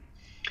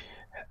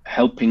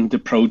helping the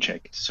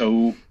project.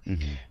 So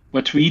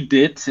what we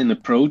did in a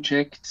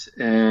project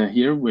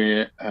here,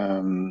 where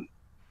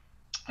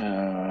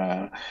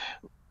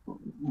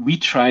we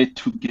try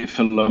to give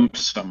a lump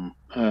sum,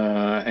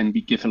 and we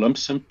give a lump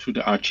sum to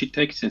the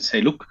architects and say,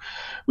 look,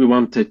 we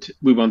want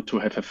to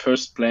have a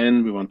first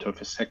plan, we want to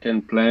have a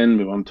second plan,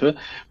 we want to,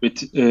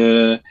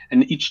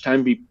 and each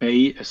time we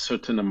pay a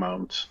certain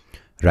amount.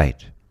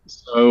 Right.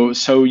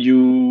 So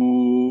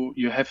you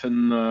have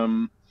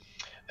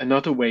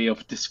another way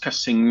of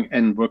discussing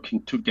and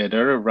working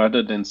together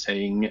rather than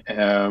saying,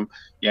 yeah,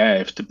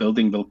 if the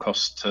building will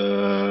cost,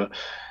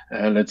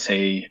 let's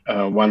say,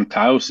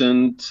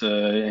 1,000,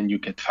 and you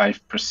get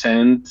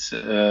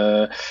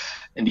 5%,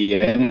 in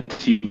the end,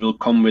 he will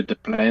come with a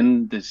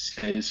plan that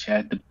says,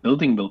 yeah, the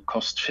building will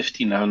cost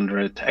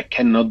 1,500. I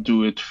cannot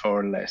do it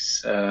for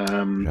less.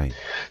 Right.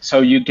 So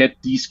you get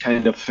these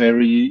kind of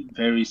very,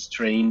 very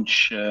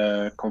strange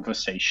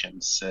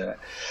conversations.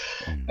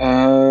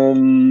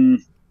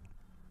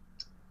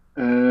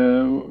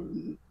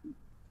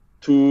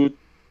 To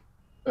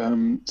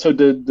So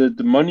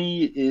the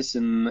money is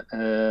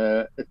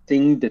a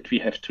thing that we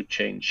have to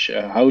change.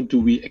 How do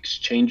we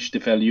exchange the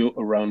value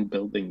around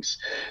buildings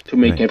to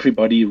make Right.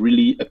 everybody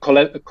really a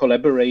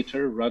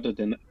collaborator rather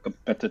than a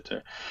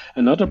competitor?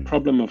 Another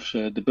problem of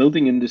the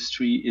building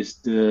industry is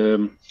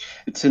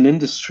it's an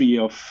industry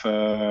of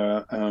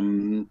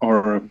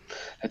or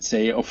let's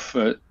say of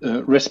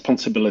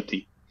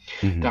responsibility.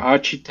 The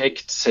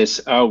architect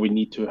says, oh, we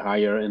need to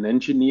hire an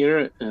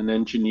engineer. An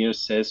engineer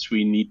says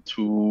we need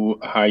to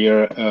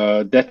hire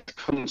that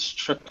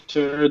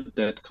constructor.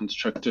 That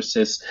constructor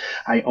says,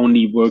 I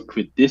only work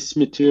with this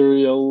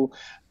material.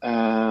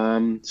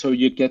 So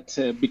you get,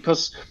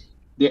 because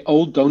they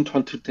all don't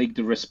want to take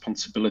the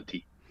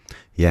responsibility.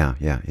 Yeah.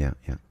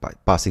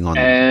 Passing on.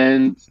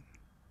 And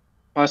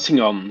passing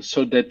on,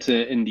 so that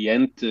in the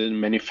end the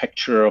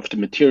manufacturer of the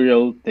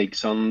material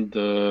takes on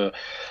that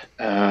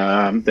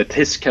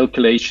his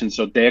calculations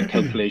or their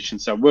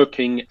calculations are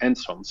working, and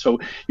so on. So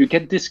you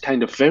get this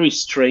kind of very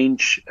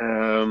strange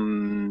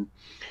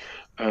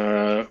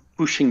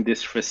pushing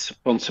this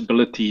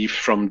responsibility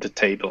from the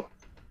table,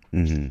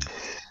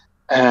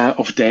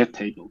 of their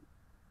table.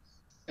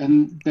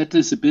 And that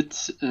is a bit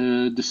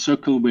the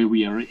circle where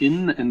we are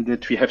in, and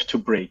that we have to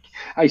break.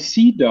 I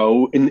see,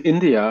 though, in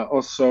India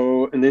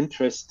also an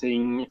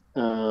interesting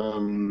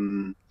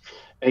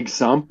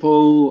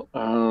example,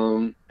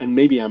 and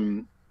maybe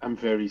I'm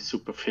very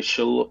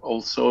superficial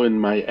also in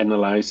my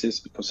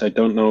analysis because I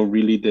don't know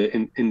really the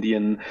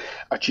Indian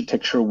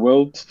architecture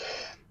world,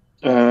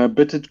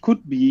 but it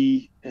could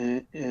be.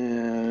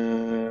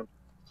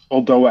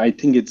 Although I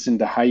think it's in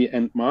the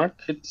high-end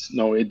market.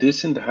 No, it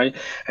is in the high.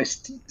 I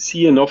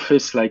see an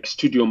office like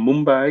Studio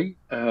Mumbai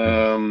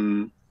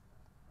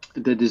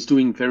that is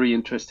doing very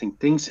interesting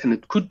things, and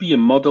it could be a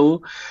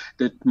model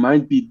that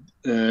might be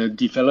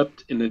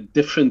developed in a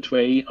different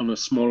way on a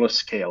smaller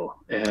scale.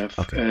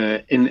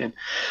 Okay.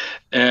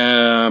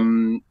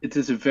 It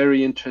is a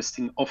very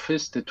interesting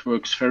office that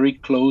works very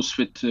close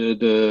with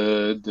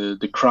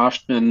the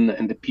craftsmen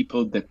and the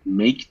people that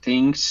make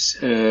things.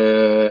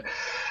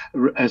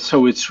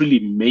 So it's really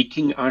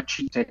making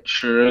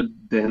architecture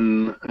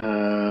than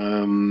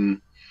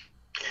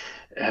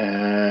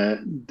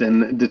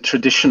the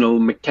traditional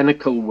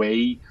mechanical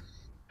way,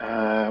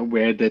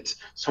 where that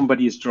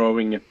somebody is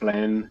drawing a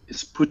plan,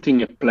 is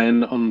putting a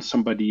plan on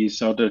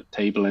somebody's other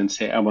table and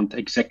say, I want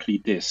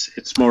exactly this.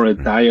 It's more a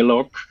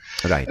dialogue,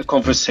 a Right.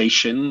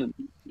 conversation,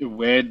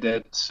 where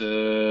that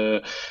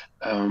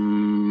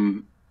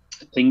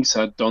things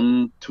are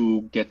done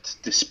to get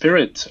the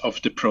spirit of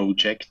the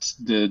project,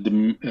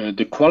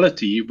 the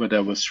quality, what I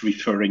was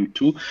referring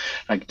to,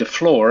 like the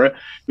floor.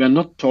 We are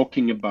not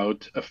talking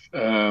about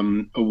a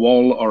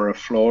wall or a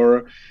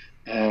floor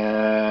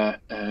that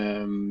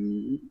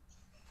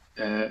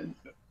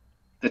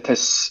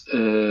has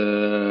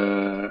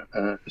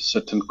a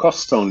certain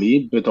cost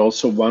only, but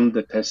also one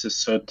that has a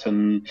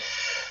certain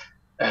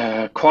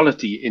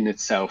quality in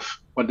itself.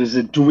 What is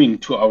it doing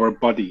to our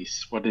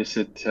bodies? What is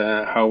it?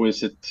 How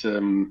is it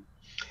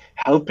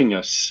helping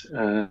us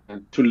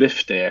to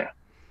live there?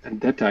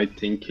 And that I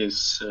think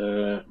is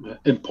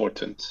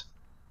important.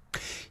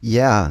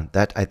 Yeah,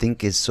 that I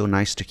think is so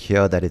nice to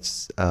hear that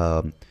it's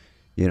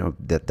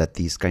that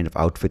these kind of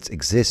outfits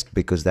exist,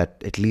 because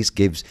that at least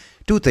gives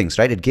two things,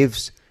 right? It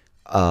gives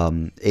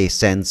a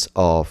sense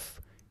of,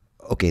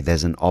 okay,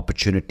 there's an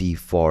opportunity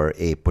for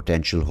a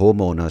potential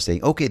homeowner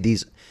saying, okay,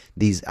 these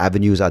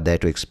avenues are there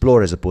to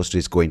explore, as opposed to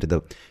just going to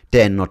the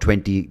 10 or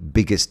 20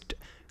 biggest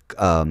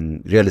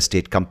real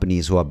estate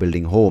companies who are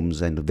building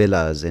homes and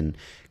villas and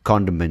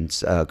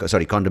condominiums,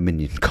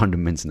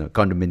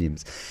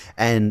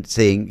 and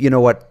saying, you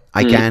know what,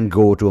 I can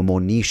go to a more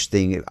niche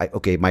thing.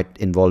 Okay, it might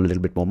involve a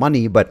little bit more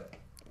money, but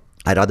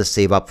I'd rather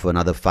save up for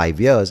another 5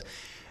 years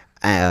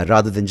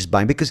rather than just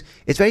buying. Because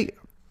it's very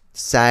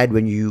sad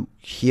when you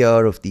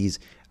hear of these.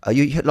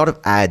 You hear a lot of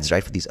ads,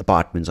 right, for these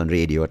apartments on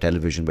radio or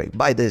television, where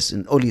buy this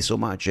and only so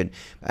much, and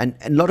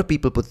a lot of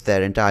people put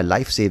their entire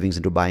life savings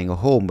into buying a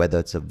home, whether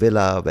it's a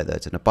villa, whether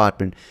it's an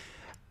apartment.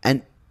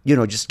 And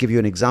just give you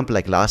an example,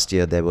 like last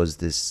year there was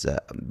this,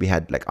 we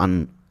had like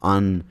you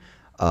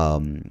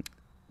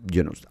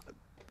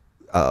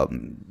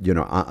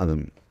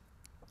know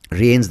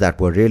rains that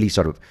were really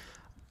sort of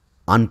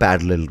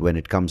unparalleled when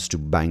it comes to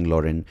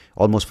Bangalore, and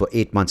almost for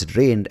 8 months it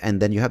rained.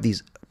 And then you have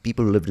these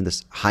people who lived in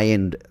this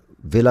high-end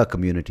villa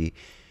community,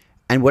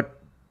 and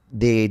what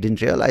they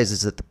didn't realize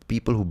is that the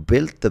people who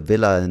built the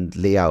villa and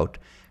layout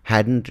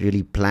hadn't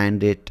really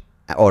planned it,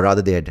 or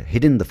rather they had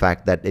hidden the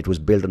fact that it was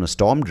built on a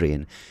storm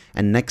drain.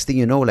 And next thing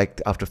you know,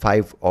 like after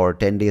 5 or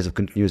 10 days of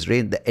continuous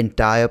rain, the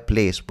entire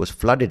place was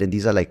flooded. And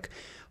these are like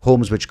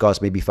homes which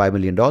cost maybe $5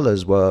 million,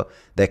 where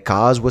their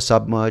cars were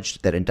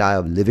submerged, their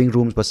entire living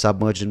rooms were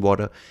submerged in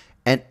water.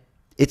 And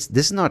this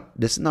is not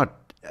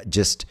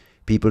just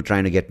people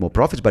trying to get more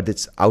profits, but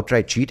it's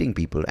outright cheating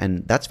people,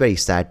 and that's very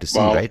sad to see.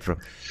 Wow. Right?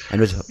 And it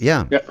was,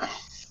 yeah.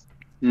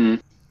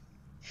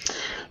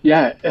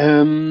 Yeah.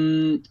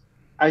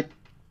 I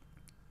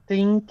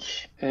think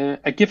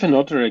I give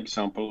another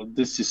example.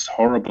 This is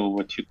horrible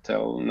what you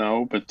tell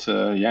now, but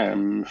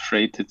I'm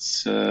afraid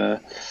it's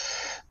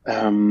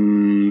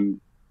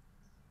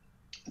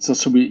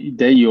also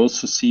there you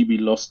also see we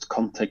lost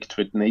contact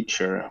with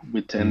nature,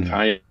 with the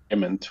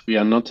environment. We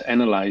are not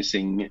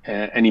analyzing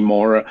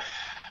anymore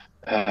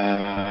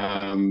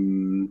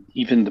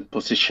even the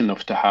position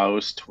of the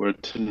house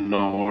toward the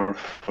north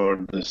or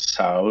the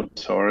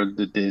south, or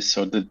the this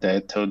or the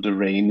that, or the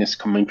rain is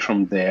coming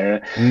from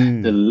there.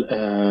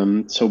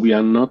 So we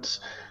are not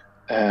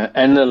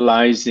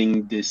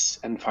analyzing this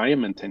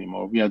environment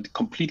anymore. We are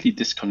completely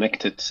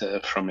disconnected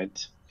from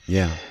it.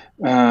 Yeah.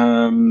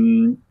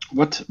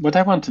 What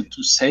I wanted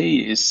to say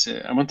is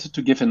I wanted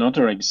to give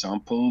another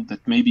example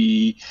that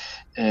maybe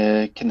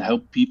can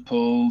help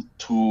people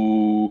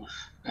to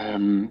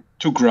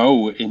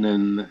grow in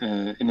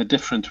a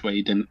different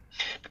way, than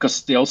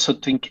because they also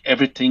think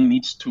everything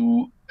needs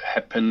to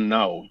happen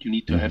now. You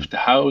need to have the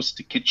house,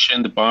 the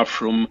kitchen, the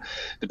bathroom,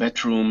 the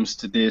bedrooms,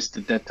 the this,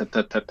 the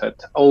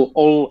that.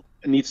 All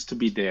needs to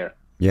be there.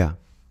 Yeah.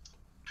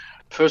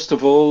 First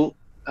of all,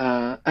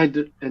 and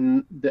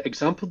the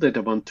example that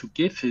I want to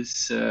give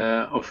is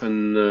of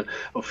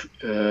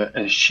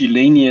a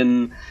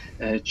Chilean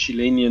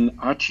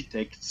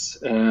architects,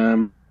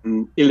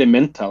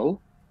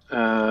 Elemental,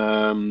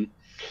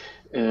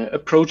 a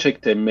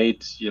project they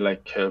made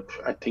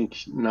I think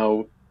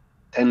now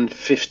 10,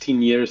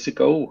 15 years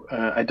ago.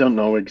 I don't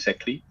know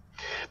exactly,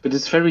 but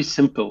it's very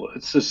simple.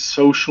 It's a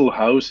social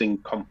housing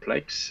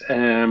complex,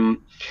 and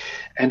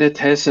it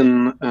has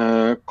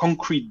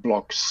concrete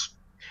blocks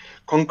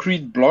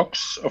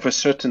of a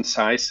certain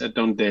size. I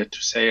don't dare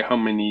to say how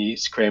many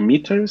square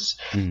meters,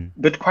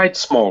 but quite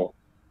small.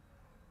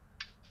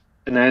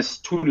 And has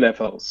 2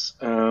 levels.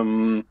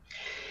 And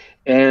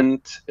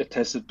it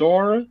has a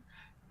door.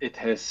 It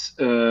has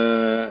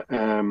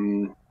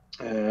the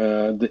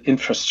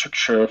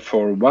infrastructure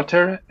for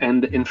water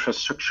and the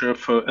infrastructure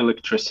for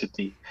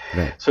electricity.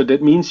 Right. So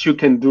that means you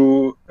can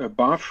do a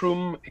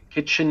bathroom, a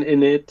kitchen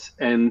in it,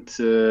 and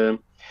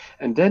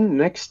then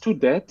next to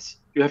that,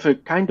 you have a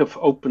kind of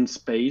open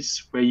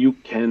space where you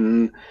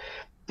can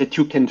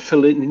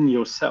fill it in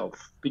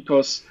yourself,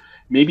 because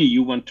maybe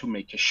you want to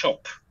make a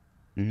shop.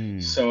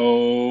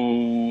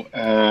 So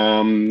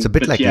it's a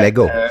bit like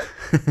Lego.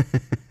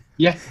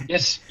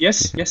 Yes. Yeah,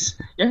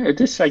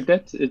 it is like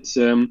that. It's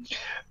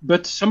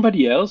but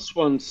somebody else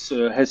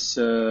has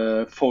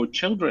 4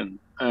 children,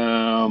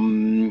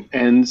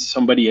 and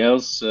somebody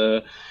else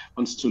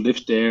wants to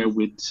live there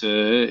with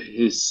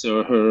his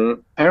or her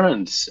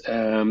parents.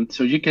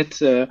 So you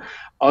get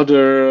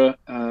other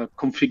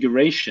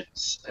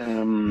configurations,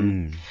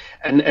 and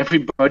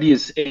everybody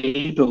is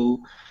able.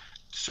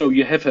 So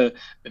you have a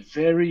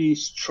very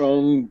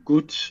strong,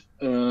 good,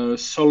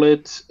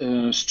 solid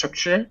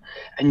structure,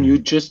 and you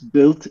just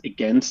build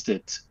against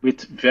it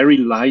with very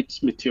light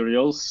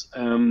materials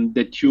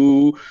that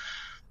you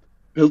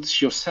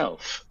build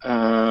yourself,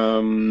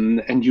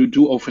 and you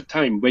do over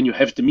time when you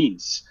have the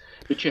means.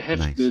 But you have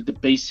Nice. the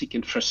basic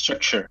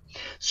infrastructure.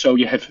 So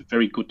you have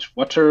very good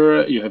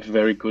water, you have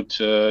very good,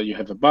 you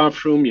have a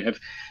bathroom, you have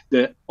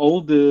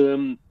all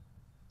the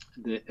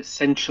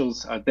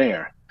essentials are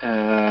there,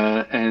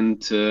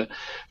 and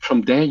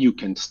from there you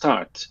can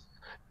start.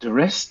 The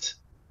rest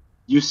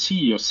you see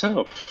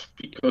yourself,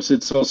 because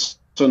it's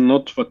also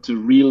not what the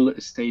real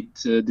estate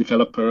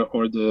developer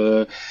or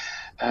the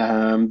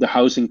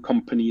housing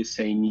company is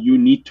saying you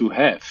need to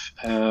have.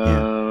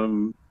 Yeah.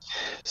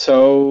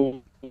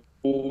 So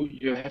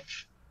you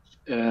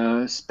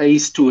have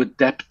space to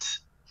adapt.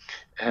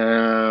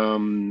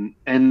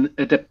 And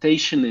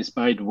adaptation is,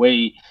 by the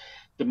way,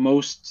 the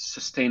most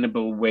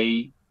sustainable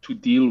way to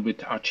deal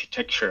with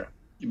architecture.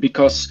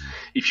 Because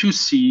if you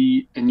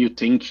see and you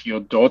think your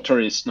daughter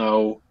is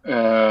now,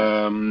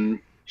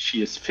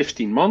 she is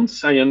 15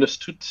 months, I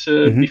understood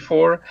Hmm.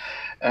 before.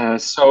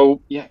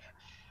 So, yeah,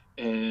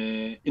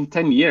 in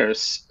 10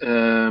 years,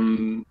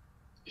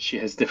 she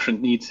has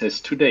different needs as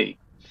today.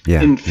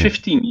 Yeah. In Yeah.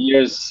 15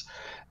 years,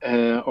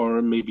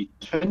 or maybe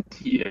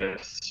 20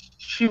 years,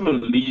 she will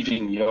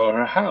leaving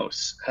your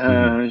house,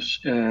 Hmm.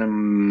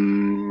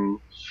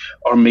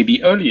 or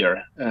maybe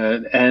earlier.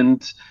 And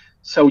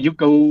so you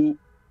go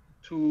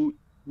to,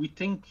 we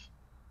think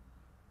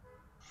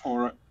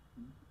for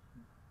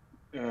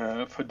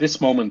this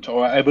moment,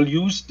 or I will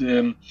use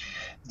the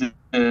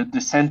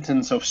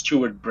sentence of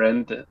Stuart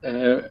Brand,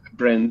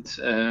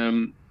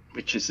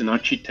 which is an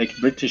architect,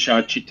 British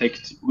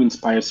architect who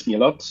inspires me a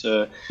lot.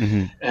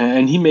 Hmm.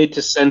 And he made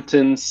the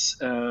sentence,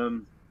 uh,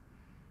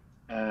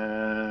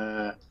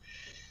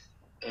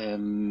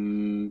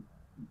 um,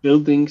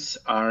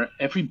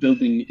 every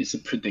building is a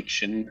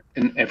prediction,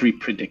 and every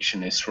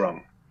prediction is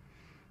wrong.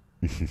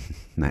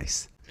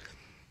 Nice.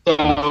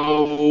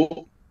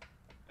 So,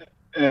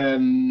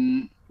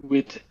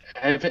 with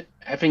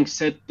having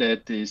said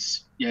that,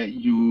 is, yeah,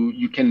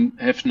 you can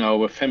have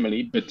now a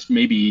family, but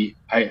maybe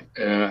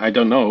I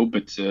don't know,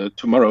 but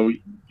tomorrow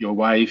your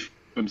wife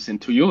comes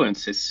into you and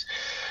says,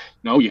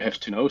 "No, you have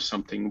to know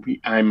something.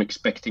 I'm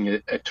expecting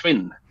a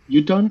twin."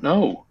 You don't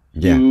know.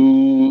 Yeah.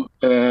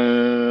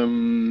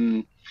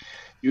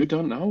 You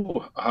don't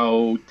know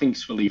how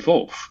things will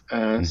evolve.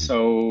 Hmm.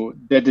 So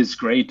that is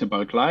great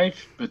about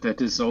life, but that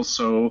is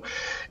also,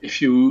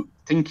 if you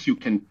think you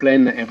can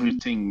plan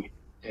everything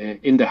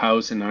in the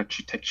house and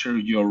architecture,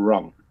 you're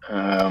wrong.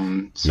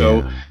 So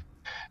Yeah.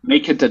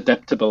 make it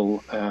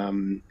adaptable,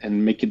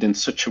 and make it in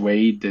such a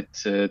way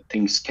that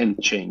things can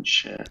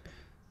change.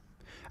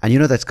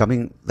 And that's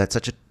coming. That's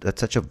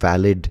such a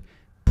valid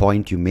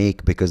point you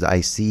make, because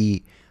I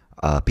see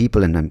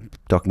people, and I'm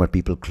talking about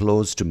people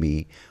close to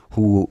me,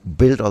 who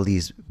built all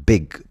these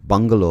big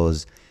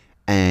bungalows,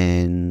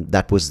 and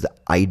that was the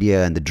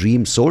idea and the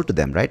dream sold to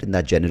them, right, in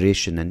that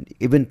generation. And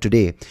even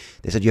today,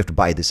 they said you have to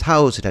buy this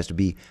house. It has to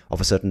be of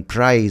a certain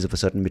price, of a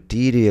certain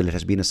material. It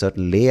has to be in a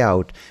certain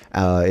layout,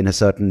 in a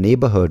certain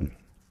neighborhood,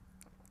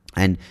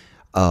 and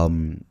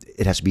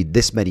it has to be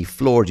this many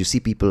floors. I see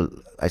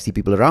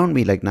people around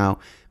me like now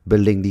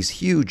building these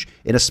huge,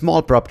 in a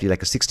small property,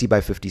 like a 60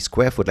 by 50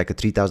 square foot, like a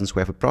 3,000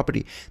 square foot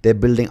property. They're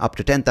building up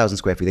to 10,000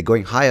 square feet. They're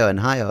going higher and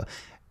higher.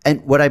 And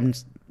what I'm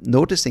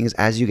noticing is,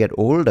 as you get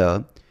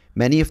older,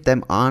 many of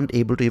them aren't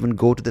able to even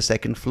go to the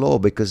second floor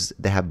because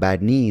they have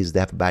bad knees, they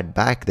have a bad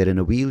back, they're in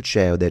a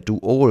wheelchair, they're too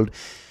old.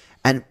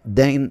 And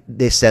then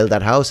they sell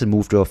that house and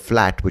move to a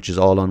flat, which is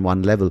all on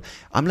one level.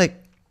 I'm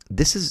like,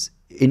 this is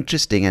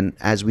interesting. And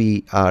as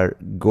we are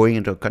going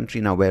into a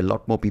country now where a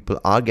lot more people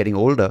are getting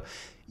older,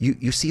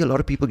 you see a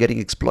lot of people getting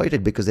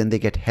exploited, because then they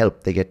get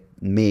help, they get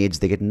maids,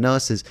 they get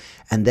nurses,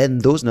 and then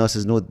those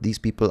nurses know these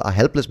people are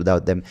helpless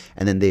without them,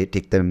 and then they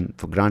take them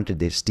for granted,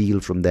 they steal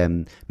from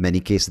them,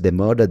 many cases they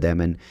murder them.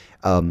 And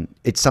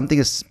it's something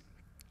as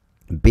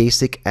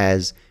basic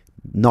as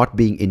not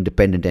being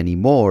independent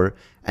anymore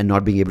and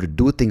not being able to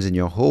do things in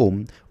your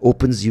home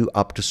opens you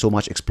up to so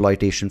much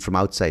exploitation from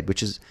outside,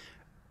 which is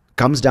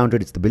comes down to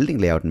it's the building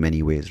layout in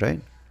many ways, right?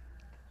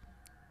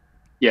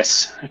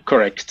 Yes,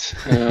 correct.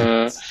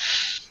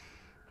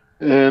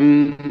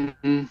 Um,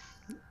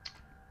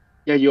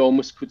 yeah, you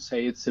almost could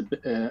say it's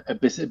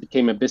it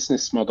became a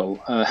business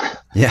model.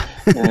 Yeah.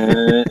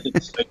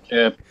 It's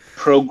like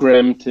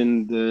programmed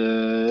in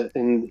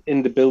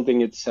the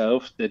building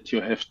itself that you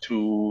have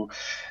to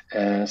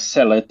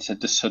sell it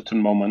at a certain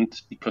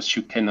moment because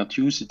you cannot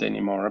use it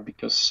anymore.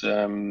 Because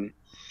um,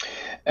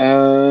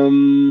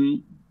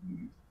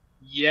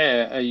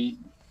 yeah, I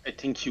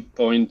think you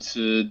point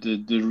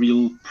the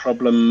real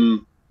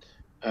problem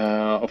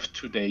of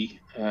today,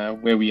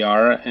 where we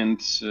are, and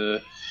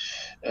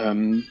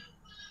um,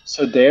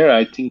 so there,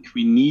 I think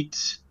we need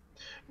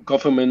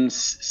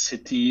governments,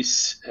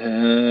 cities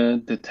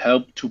that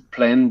help to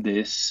plan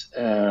this,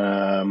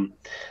 and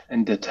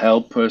that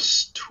help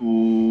us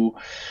to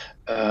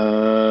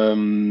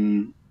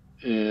um,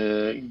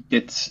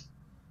 get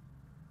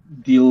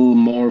deal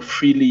more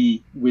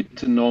freely with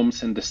the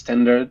norms and the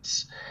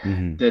standards,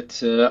 Hmm.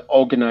 that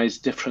organize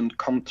different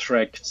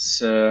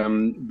contracts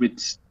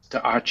with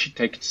the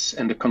architects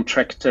and the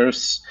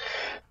contractors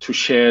to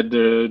share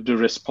the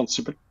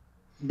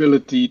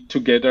responsibility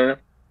together,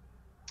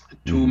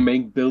 to Hmm.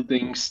 make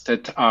buildings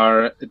that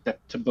are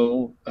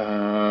adaptable,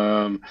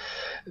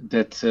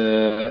 that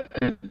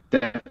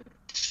adapt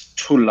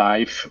to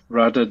life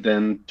rather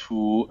than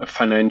to a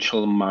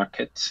financial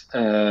market.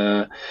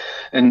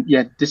 And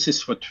yeah, this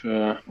is what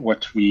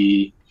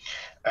we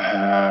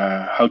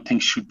how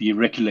things should be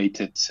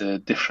regulated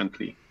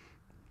differently.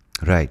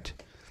 Right.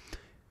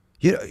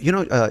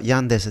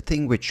 Jan, there's a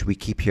thing which we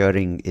keep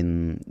hearing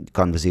in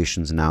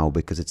conversations now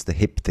because it's the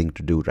hip thing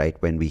to do, right?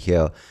 When we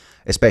hear,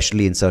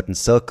 especially in certain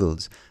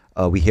circles,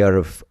 we hear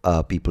of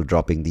people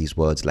dropping these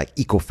words like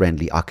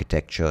eco-friendly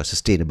architecture,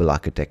 sustainable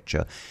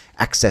architecture,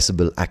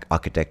 accessible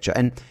architecture.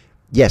 And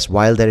yes,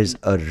 while there is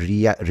a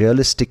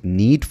realistic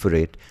need for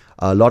it,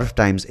 a lot of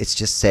times it's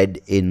just said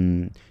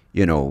in,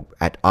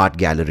 at art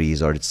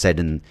galleries, or it's said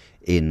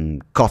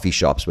in coffee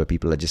shops where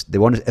people they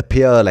want to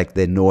appear like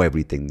they know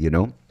everything.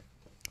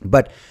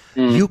 But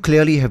you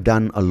clearly have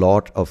done a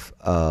lot of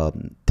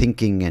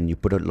thinking, and you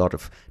put a lot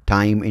of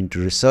time into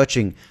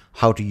researching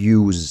how to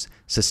use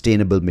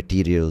sustainable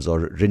materials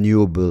or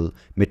renewable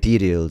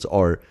materials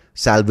or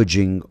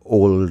salvaging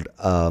old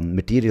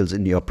materials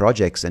in your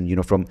projects.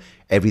 And from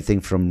everything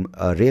from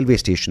a railway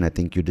station, I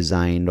think you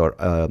designed, or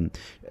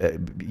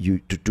you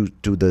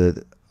to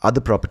the other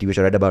property which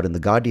I read about in the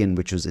Guardian,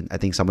 which was I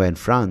think somewhere in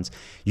France.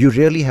 You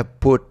really have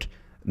put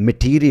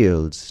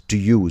materials to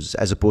use,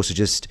 as opposed to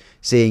just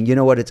saying,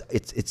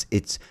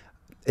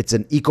 it's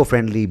an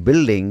eco-friendly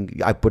building.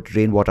 I put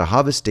rainwater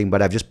harvesting,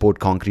 but I've just poured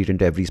concrete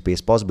into every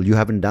space possible. You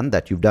haven't done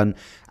that. You've done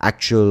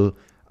actual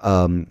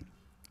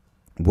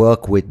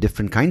work with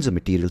different kinds of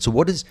materials. So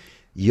what is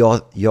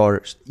your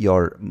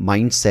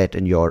mindset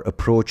and your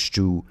approach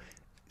to,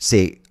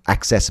 say,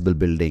 accessible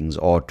buildings,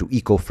 or to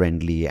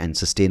eco-friendly and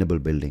sustainable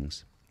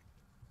buildings?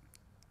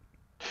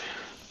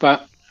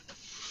 But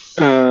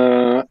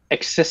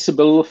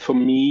accessible for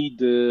me,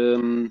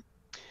 the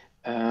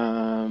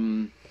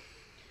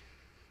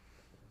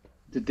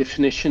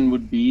definition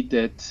would be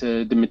that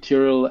the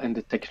material and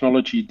the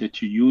technology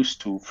that you use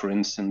to, for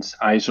instance,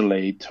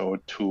 isolate or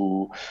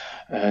to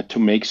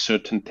make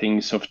certain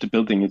things of the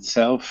building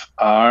itself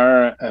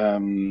are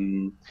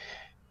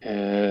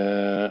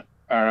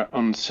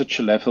on such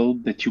a level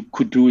that you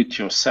could do it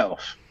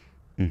yourself.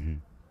 Mm-hmm.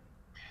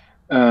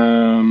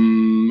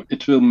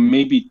 It will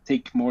maybe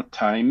take more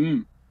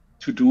time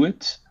to do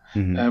it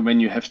when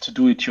you have to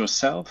do it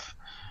yourself,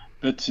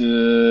 but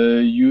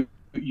you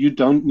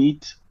don't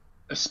need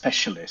a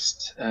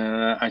specialist.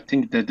 I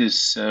think that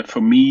is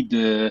for me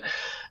the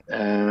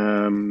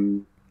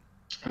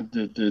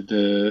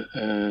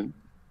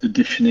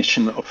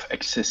definition of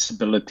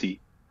accessibility.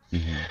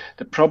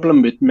 The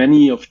problem with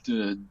many of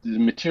the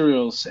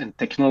materials and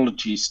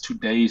technologies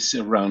today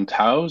around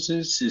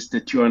houses is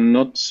that you are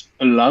not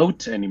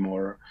allowed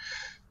anymore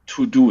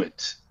to do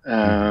it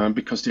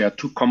because they are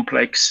too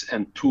complex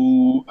and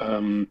too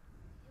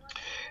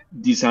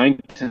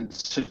designed in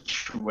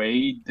such a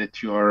way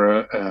that you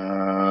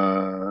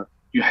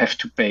have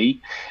to pay.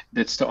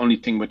 That's the only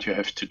thing what you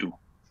have to do,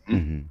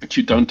 but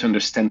you don't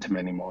understand them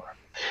anymore.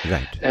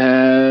 Right.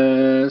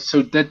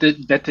 So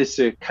that is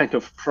a kind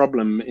of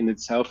problem in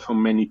itself for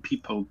many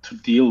people to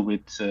deal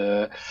with.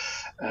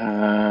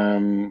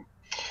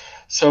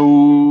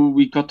 So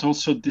we got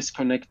also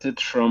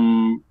disconnected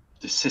from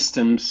the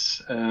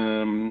systems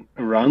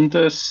around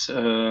us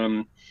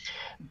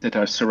that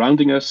are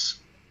surrounding us.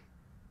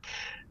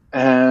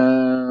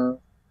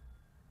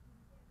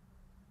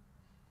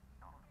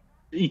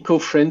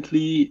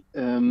 Eco-friendly.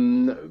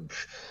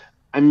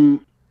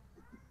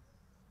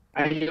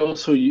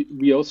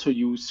 We also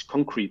use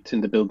concrete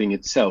in the building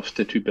itself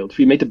that we built.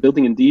 We made a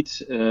building indeed,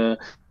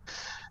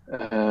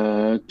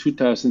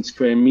 2,000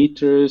 square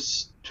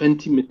meters,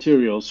 20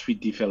 materials we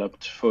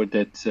developed for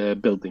that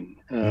building.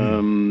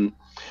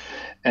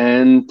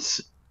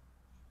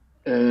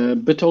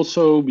 But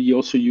we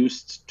also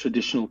used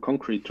traditional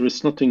concrete. There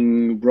is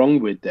nothing wrong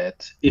with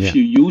that if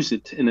you use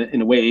it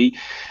in a way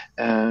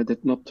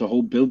that not the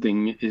whole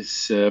building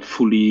is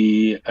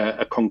fully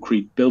a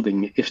concrete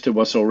building. If there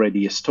was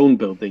already a stone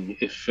building,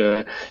 if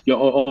you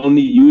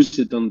only use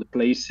it on the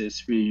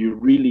places where you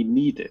really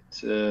need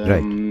it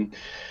in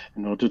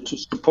order to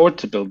support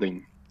the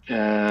building.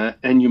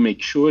 And you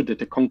make sure that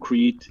the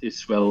concrete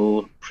is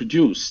well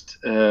produced.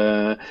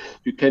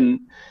 You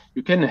can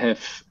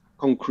have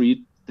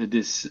concrete that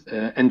is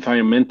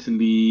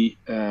environmentally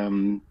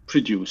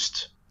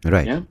produced.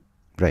 Right. Yeah?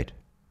 Right.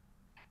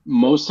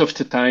 Most of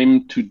the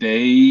time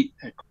today,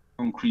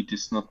 concrete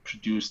is not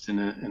produced in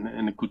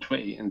a good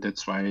way, and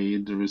that's why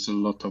there is a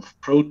lot of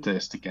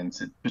protest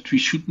against it. But we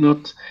should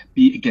not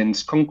be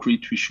against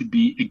concrete. We should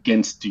be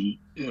against the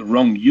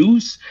wrong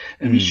use,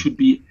 and we should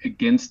be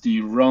against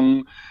the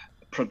wrong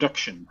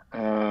production.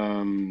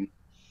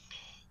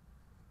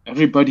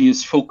 Everybody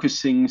is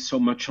focusing so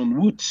much on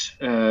wood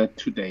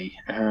today.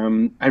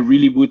 I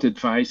really would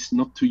advise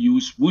not to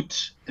use wood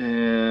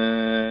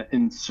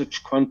in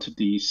such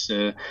quantities.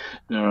 There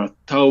are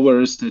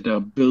towers that are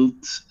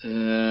built,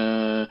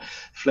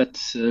 flat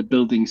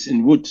buildings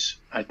in wood.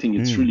 I think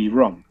it's really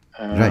wrong.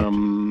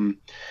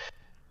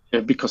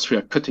 Because we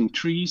are cutting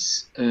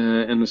trees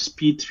at a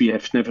speed we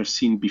have never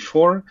seen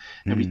before,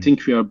 and we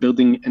think we are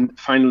building and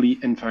finally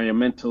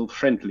environmental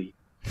friendly.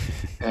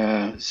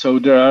 So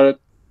there are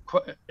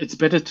it's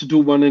better to do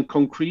one in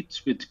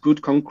concrete with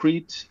good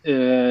concrete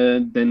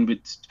than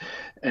with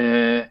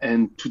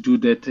and to do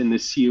that in a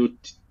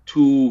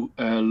CO2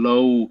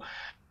 low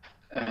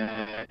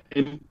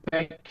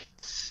impact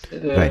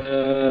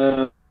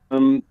Right.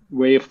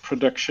 way of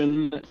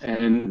production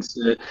and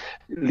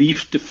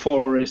leave the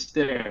forest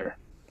there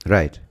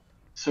Right.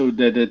 so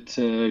that it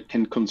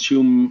can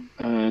consume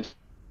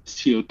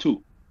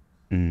CO2.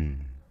 Mm.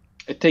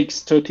 It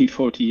takes 30,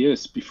 40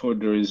 years before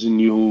there is a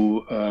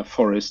new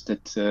forest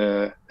that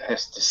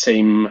has the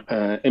same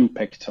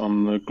impact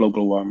on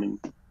global warming.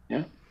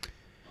 Yeah.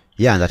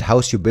 Yeah, and that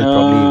house you built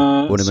probably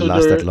won't even So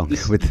last that there, long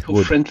this with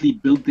wood. eco-friendly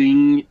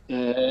building.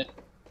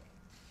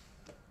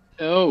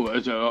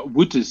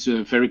 Wood is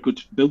a very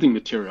good building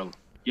material.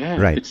 Yeah,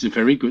 Right. it's a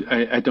very good.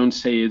 I don't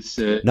say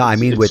No, I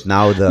mean with it's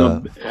now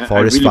not. the I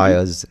forest really believe.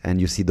 fires and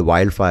you see the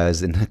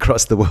wildfires in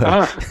across the world.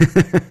 Ah,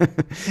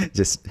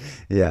 Just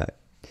yeah.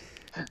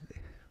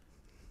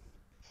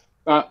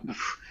 uh,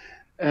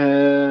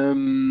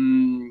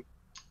 um,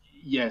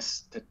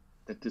 yes,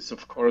 that is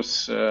of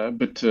course.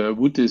 But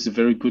wood is a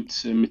very good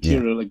Yeah.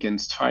 material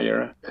against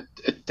fire.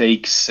 It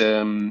takes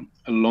a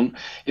long.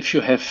 If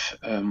you have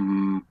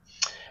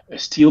a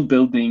steel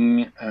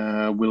building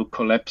will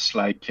collapse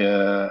like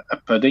a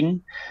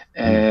pudding,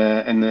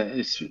 Mm. and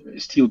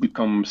steel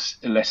becomes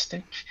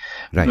elastic.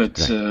 Right, But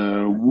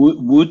right.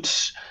 wood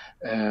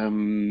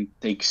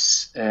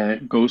takes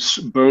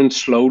burns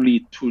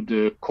slowly to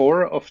the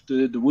core of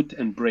the wood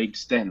and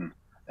breaks then.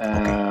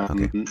 Okay,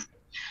 okay. Um,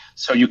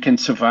 so you can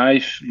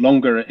survive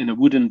longer in a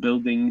wooden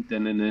building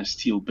than in a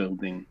steel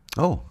building.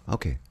 Oh,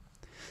 okay.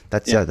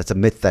 Yeah. That's a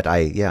myth that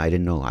I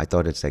didn't know. I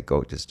thought it's like,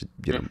 oh, just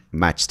Yeah.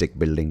 matchstick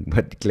building,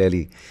 but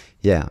clearly,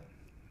 yeah.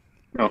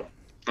 No,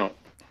 no,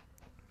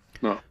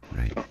 no,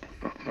 Right. no,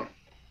 no, no.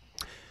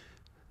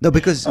 No,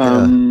 because go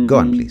on,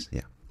 Um, please.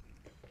 Yeah.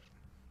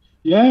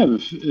 Yeah,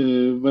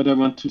 what I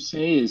want to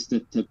say is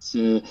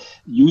that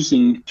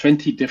using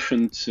 20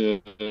 different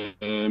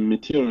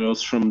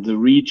materials from the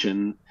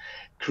region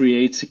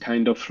creates a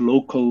kind of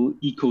local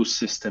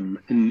ecosystem,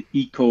 an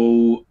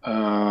eco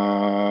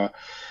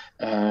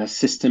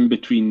system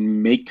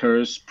between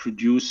makers,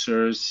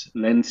 producers,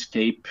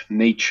 landscape,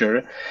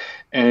 nature.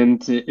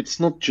 And it's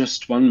not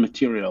just one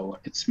material,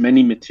 it's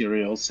many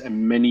materials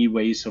and many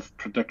ways of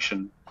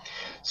production.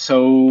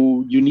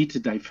 So you need a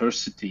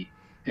diversity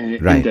in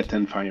Right. that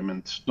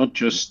environment, not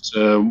just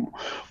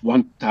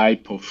one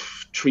type of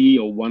tree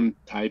or one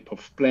type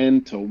of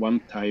plant or one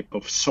type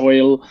of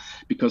soil,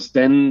 because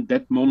then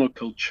that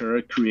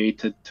monoculture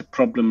created the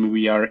problem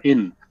we are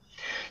in.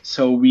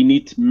 So we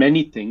need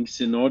many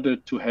things in order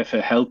to have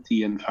a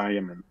healthy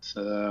environment.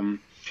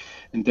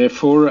 And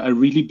therefore, I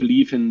really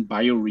believe in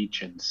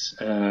bioregions,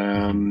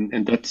 Hmm.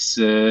 and that's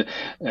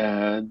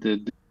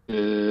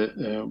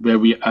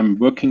where I'm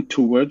working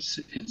towards.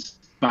 It's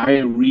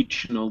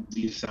bioregional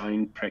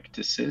design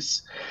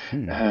practices,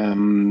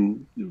 Hmm.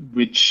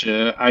 which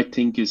I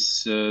think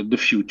is the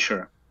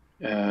future.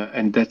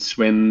 And that's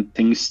when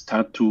things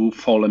start to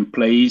fall in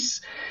place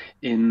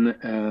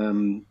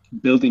in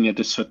building at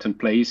a certain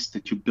place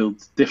that you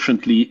build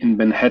differently in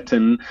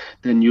Manhattan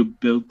than you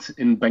built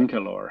in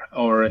Bangalore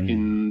or Hmm.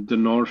 in the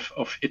north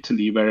of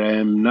Italy, where I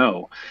am now.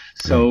 Right.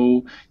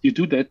 So you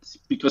do that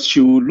because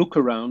you look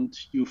around,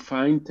 you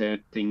find there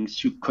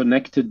things, you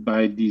connect it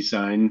by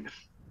design,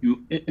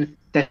 you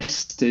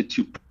test it,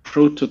 you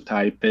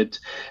prototype it,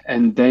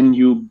 and then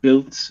you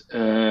build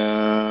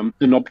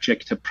an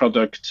object, a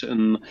product,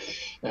 and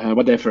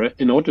whatever,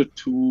 in order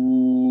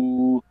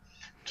to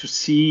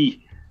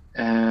see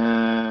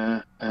uh,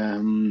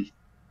 um,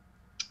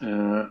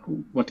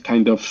 what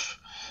kind of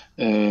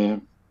uh,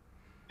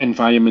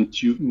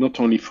 environment you not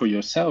only for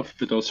yourself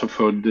but also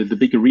for the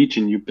bigger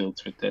region you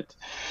built with it.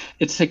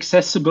 It's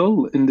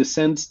accessible in the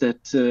sense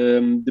that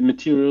the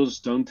materials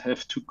don't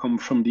have to come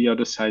from the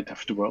other side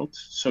of the world,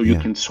 so you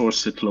Yeah. can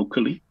source it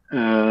locally.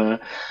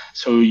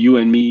 So you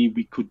and me,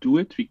 we could do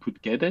it, we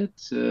could get it.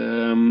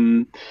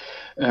 We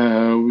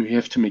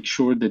have to make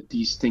sure that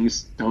these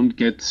things don't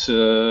get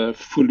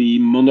fully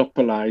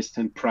monopolized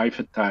and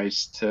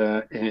privatized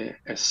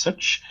as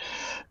such.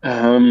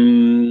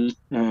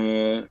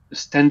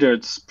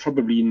 Standards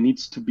probably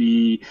needs to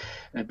be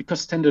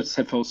because standards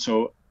have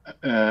also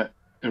a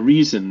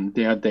reason.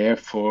 They are there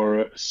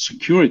for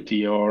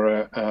security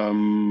or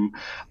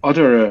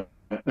other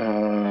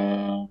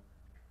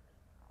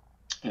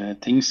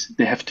things.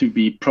 They have to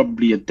be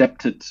probably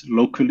adapted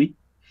locally.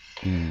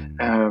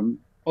 Hmm.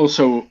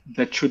 Also,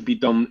 that should be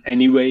done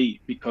anyway,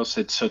 because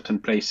at certain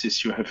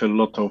places you have a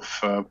lot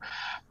of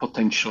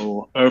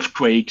potential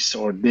earthquakes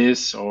or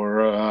this,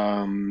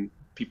 or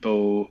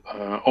people,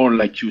 or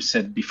like you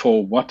said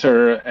before,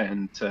 water,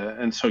 and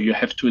so you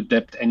have to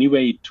adapt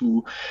anyway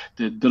to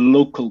the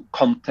local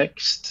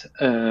context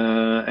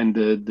and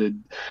the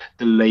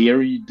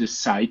layer, the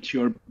site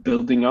you're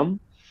building on.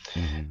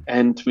 Hmm.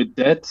 And with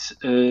that,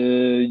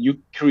 you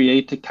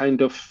create a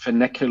kind of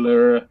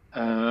vernacular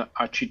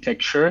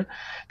architecture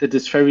that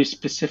is very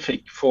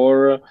specific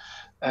for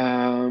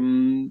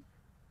um,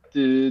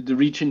 the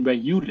region where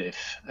you live,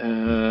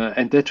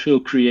 and that will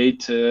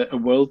create a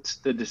world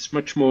that is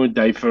much more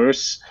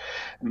diverse,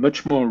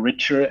 much more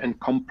richer and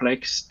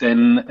complex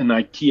than an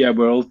IKEA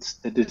world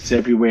that is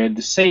everywhere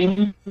the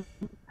same,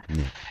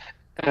 Yeah.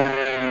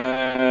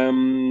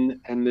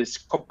 and is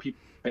copy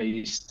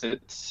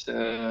pasted,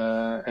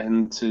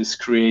 and is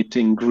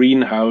creating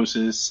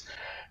greenhouses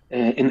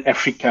in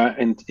Africa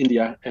and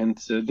India, and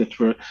that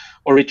were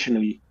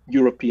originally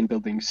European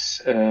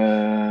buildings.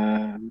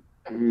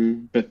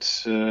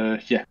 But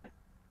yeah,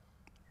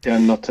 they are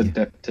not Yeah.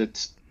 adapted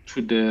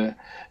to the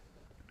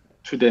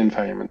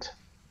environment.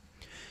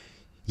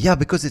 Yeah,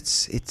 because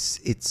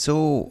it's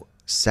so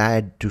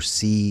sad to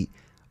see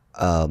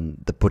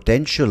the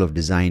potential of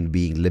design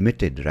being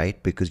limited,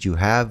 right? Because you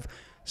have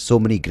so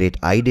many great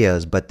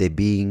ideas, but they're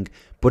being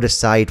put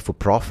aside for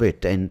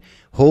profit. And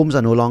homes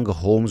are no longer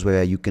homes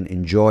where you can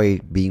enjoy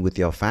being with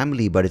your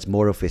family, but it's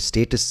more of a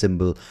status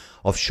symbol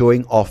of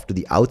showing off to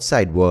the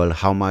outside world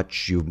how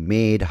much you've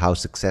made, how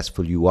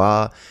successful you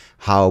are,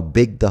 how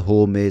big the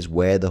home is,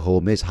 where the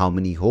home is, how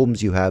many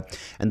homes you have.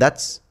 And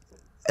that's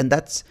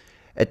at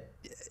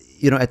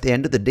at the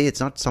end of the day, it's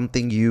not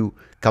something you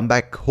come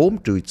back home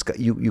to. It's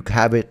you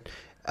have it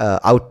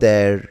out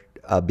there,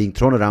 being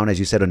thrown around, as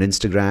you said, on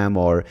Instagram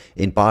or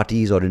in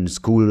parties or in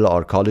school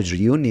or college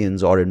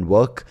reunions or in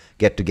work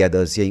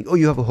get-togethers, saying, "Oh,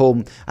 you have a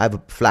home. I have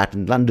a flat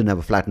in London. I have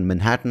a flat in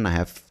Manhattan. I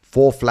have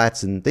 4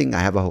 flats in thing.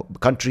 I have a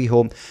country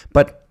home."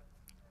 But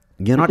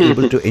you're not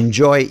able to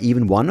enjoy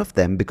even one of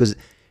them because,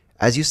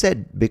 as you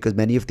said, because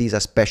many of these are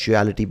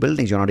specialty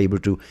buildings. You're not able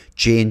to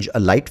change a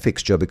light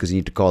fixture because you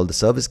need to call the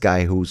service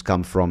guy who's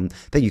come from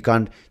then. You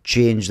can't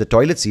change the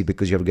toilet seat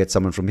because you have to get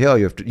someone from here.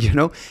 You have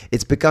to,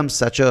 it's become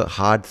such a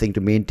hard thing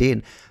to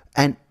maintain.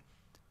 And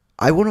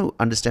I want to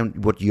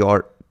understand what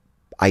your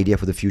idea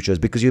for the future is,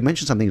 because you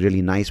mentioned something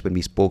really nice when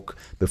we spoke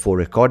before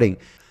recording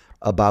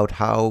about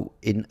how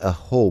in a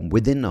home,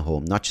 within a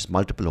home, not just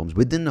multiple homes,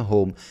 within a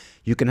home,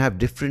 you can have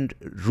different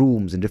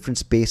rooms and different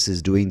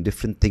spaces doing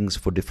different things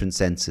for different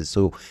senses.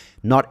 So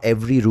not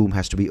every room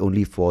has to be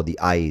only for the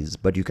eyes,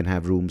 but you can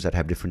have rooms that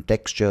have different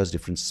textures,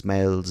 different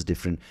smells,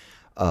 different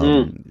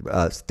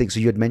Mm. things. So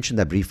you had mentioned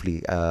that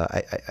briefly.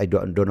 I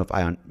don't know if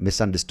I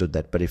misunderstood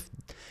that, but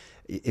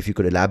if you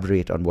could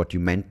elaborate on what you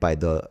meant by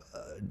the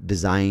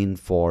design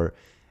for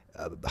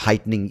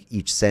heightening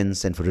each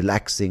sense and for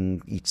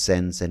relaxing each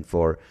sense and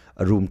for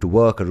a room to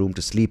work, a room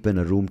to sleep in,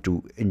 a room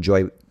to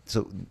enjoy.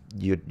 So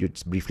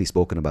you'd briefly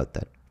spoken about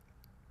that.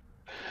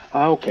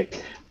 Okay.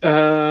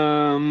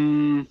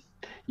 Um,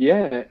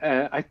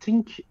 yeah, I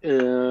think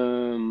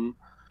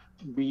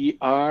we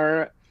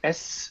are,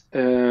 as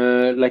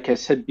like I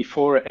said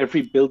before,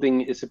 every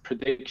building is a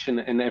prediction,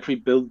 and every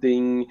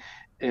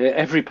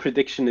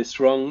prediction is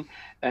wrong.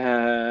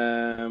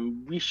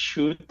 We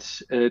should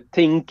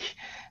think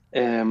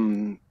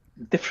um,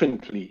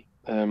 differently.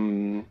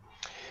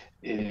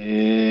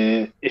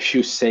 If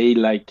you say,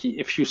 like,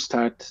 if you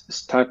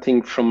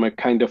starting from a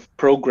kind of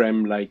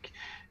program, like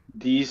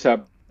these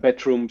are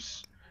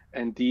bedrooms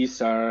and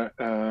these are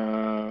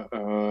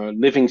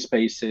living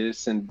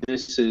spaces and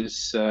this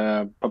is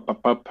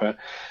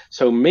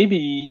so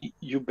maybe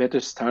you better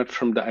start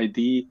from the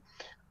idea.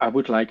 I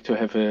would like to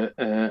have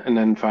an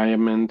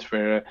environment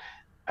where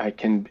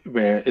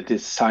it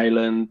is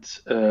silent,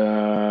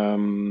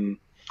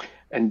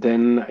 and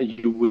then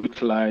you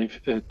would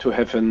like to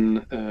have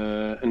an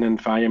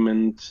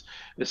environment,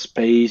 a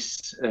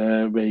space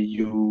where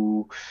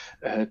you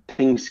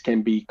things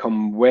can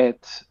become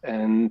wet,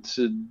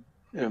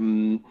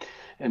 um,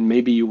 and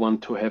maybe you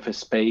want to have a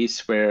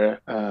space where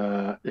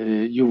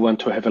you want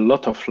to have a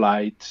lot of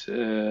light,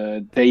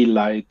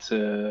 daylight,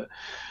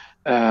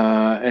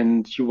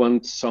 and you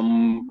want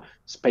some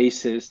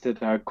spaces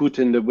that are good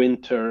in the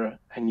winter,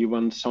 and you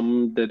want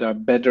some that are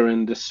better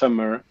in the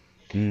summer.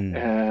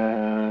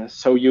 Mm,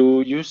 So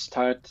you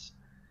start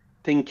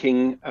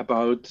thinking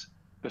about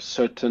a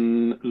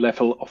certain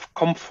level of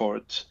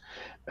comfort,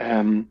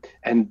 and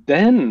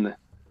then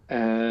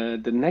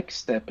the next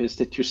step is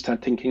that you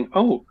start thinking,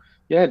 oh,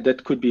 yeah,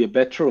 that could be a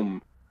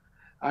bedroom.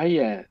 Ah,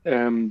 yeah,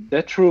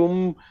 that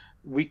room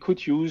we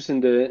could use in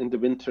the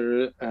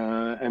winter,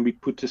 and we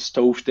put a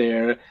stove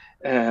there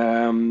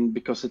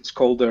because it's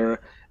colder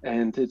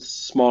and it's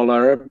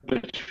smaller,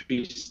 but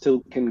we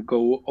still can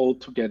go all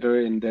together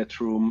in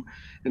that room,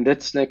 and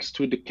that's next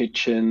to the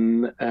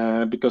kitchen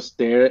because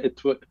there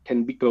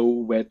can be go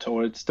wet,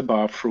 or it's the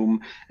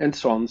bathroom, and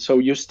so on. So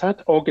you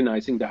start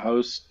organizing the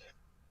house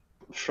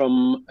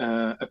from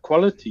a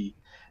quality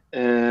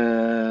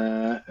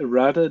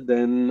rather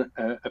than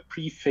a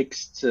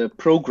prefixed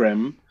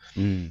program.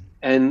 mm,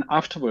 And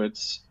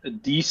afterwards,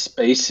 these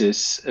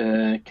spaces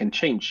can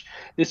change.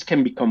 This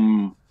can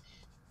become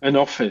an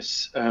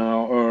office,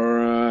 or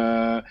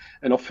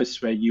an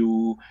office where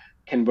you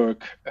can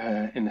work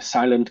in a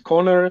silent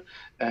corner.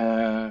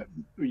 Uh,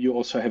 you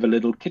also have a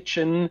little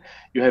kitchen.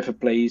 You have a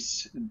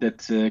place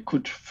that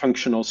could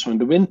function also in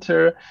the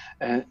winter,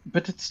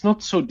 but it's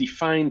not so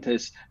defined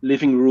as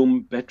living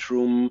room,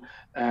 bedroom,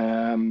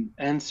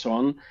 and so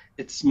on.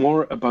 It's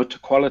more about the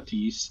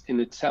qualities in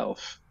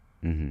itself.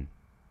 Hmm.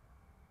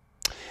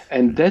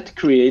 And that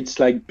creates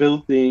like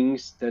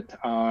buildings that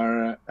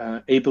are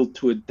able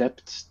to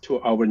adapt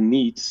to our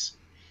needs,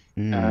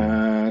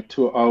 Mm.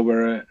 to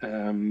our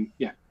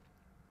yeah.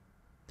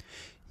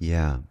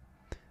 Yeah.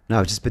 No,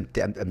 I'm just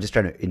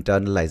trying to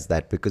internalize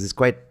that because it's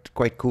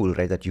quite cool,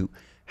 right? That you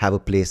have a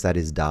place that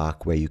is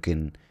dark where you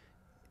can,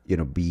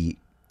 be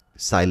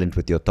silent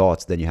with your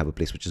thoughts. Then you have a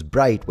place which is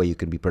bright where you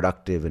can be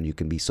productive and you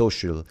can be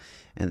social,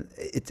 and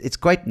it's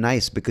quite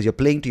nice because you're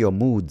playing to your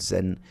moods,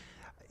 and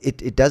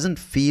it doesn't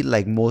feel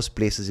like most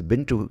places you've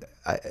been to,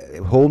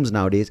 homes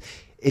nowadays.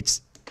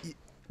 It's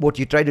what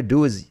you try to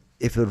do is,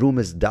 if a room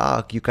is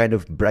dark, you kind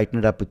of brighten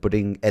it up with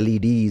putting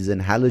LEDs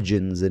and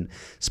halogens and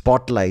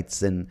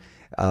spotlights and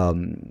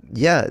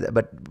yeah.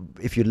 But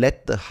if you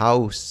let the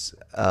house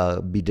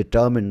be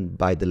determined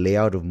by the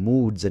layout of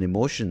moods and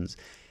emotions,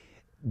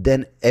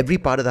 then every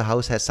part of the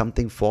house has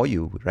something for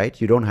you, right?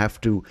 You don't have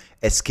to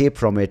escape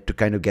from it to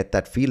kind of get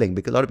that feeling,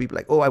 because a lot of people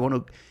are like, oh, I want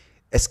to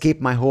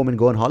escape my home and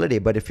go on holiday.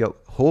 But if your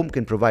home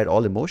can provide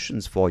all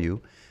emotions for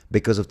you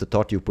because of the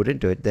thought you put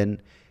into it,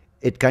 then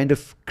it kind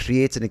of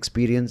creates an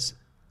experience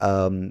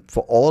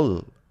for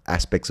all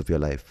aspects of your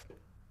life.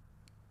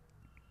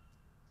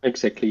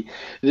 Exactly.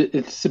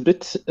 It's a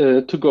bit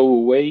to go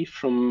away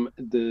from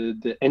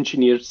the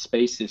engineered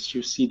spaces.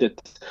 You see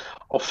that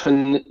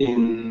often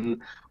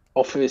in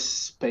office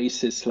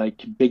spaces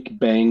like big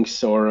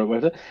banks or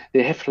whatever,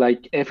 they have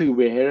like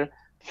everywhere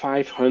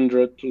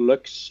 500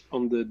 lux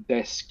on the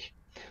desk.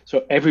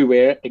 So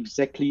everywhere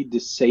exactly the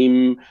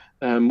same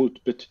mood.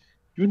 But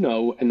you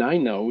know, and I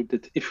know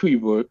that if we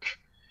work,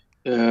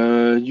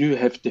 you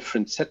have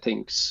different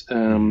settings.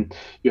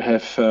 You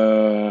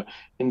have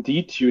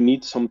indeed you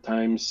need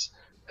sometimes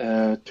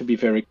to be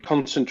very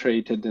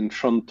concentrated in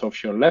front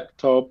of your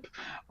laptop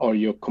or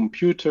your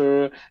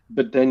computer,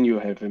 but then you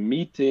have a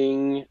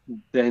meeting,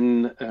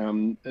 then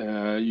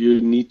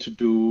you need to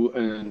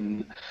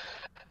do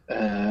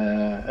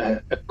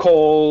a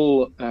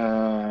call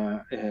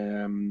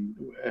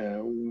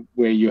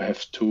where you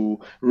have to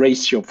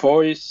raise your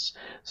voice.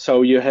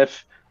 So you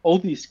have all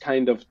these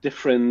kind of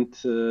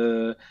different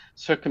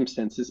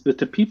circumstances, but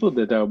the people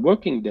that are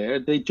working there,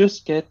 they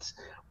just get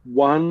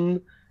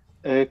one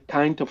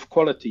kind of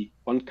quality,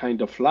 one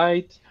kind of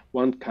light,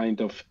 one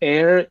kind of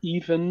air,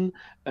 even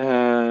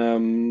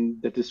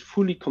that is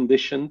fully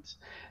conditioned,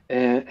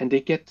 and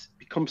they get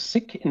become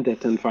sick in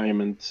that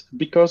environment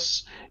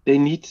because they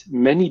need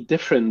many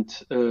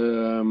different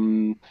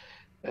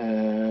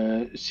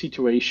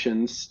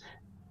situations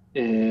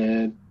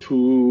to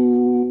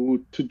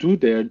do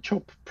their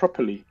job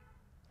properly.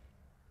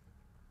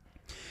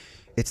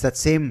 It's that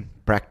same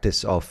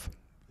practice of,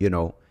 you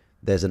know,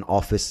 there's an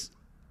office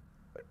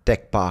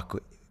tech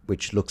park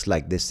which looks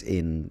like this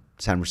in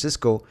San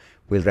Francisco.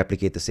 We'll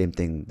replicate the same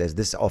thing. There's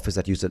this office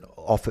that uses an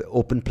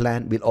open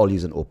plan. We'll all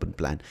use an open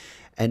plan,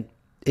 and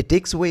it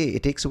takes away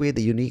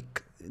the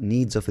unique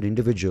needs of an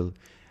individual.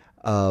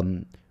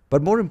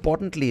 But more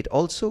importantly, it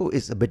also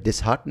is a bit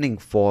disheartening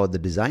for the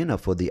designer,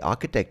 for the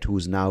architect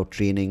who's now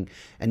training.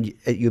 And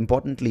you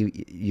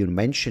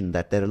mentioned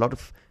that there are a lot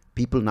of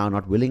people now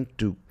not willing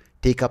to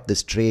take up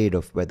this trade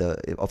of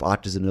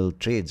artisanal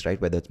trades,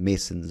 right? Whether it's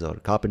masons or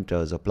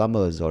carpenters or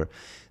plumbers or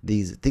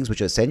these things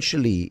which are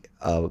essentially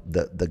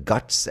the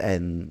guts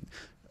and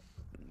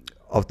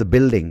of the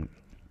building.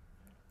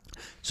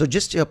 So,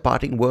 just your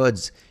parting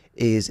words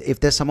is, if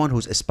there's someone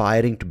who's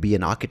aspiring to be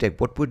an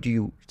architect, what would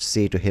you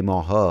say to him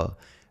or her,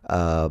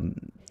 um,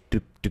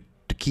 to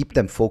keep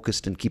them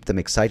focused and keep them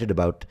excited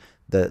about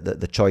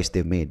the choice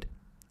they've made?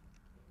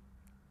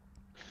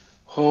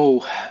 Oh,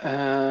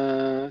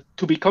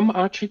 to become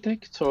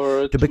architect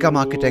or To become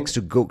architects,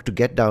 to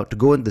to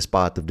go in this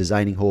path of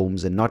designing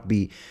homes and not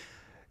be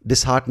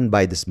disheartened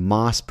by this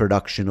mass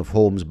production of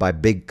homes by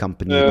big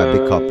companies, by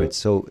big uh, corporates.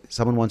 So,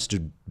 someone wants to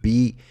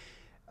be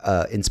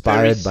very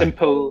inspired by.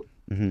 simple,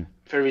 Mhm.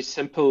 very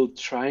simple.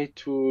 Try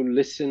to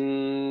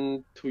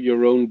listen to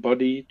your own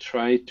body.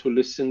 Try to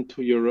listen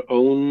to your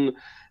own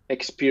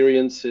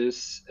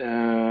experiences.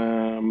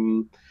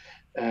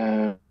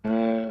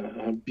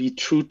 Be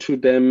true to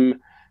them,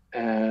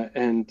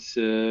 and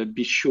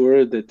be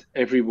sure that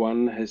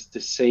everyone has the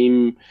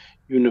same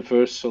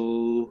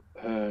universal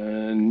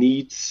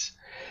needs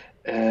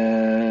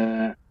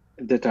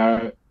that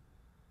are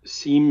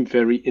seem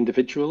very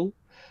individual,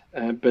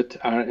 but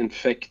are in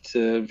fact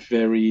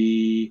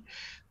very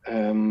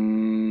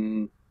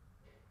um,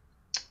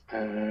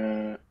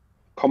 uh,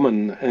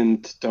 common,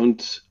 and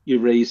don't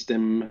erase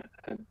them,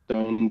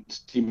 don't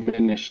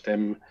diminish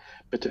them,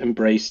 but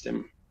embrace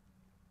them.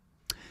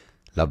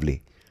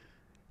 Lovely.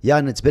 Yeah,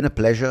 and it's been a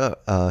pleasure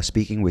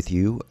speaking with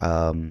you.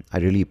 I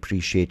really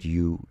appreciate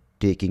you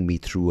taking me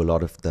through a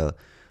lot of the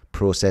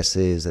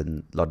processes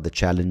and a lot of the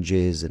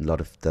challenges and a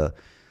lot of the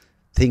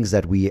things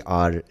that we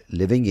are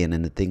living in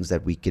and the things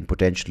that we can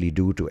potentially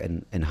do to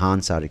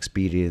enhance our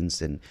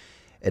experience and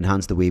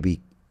enhance the way we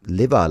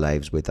live our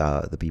lives with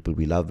the people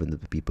we love and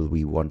the people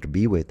we want to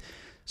be with.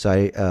 So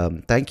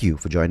I thank you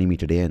for joining me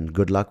today, and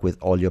good luck with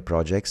all your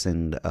projects,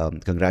 and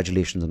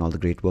congratulations on all the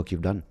great work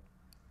you've done.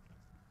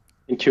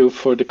 Thank you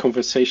for the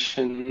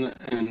conversation,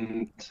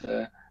 and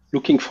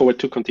looking forward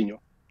to continue.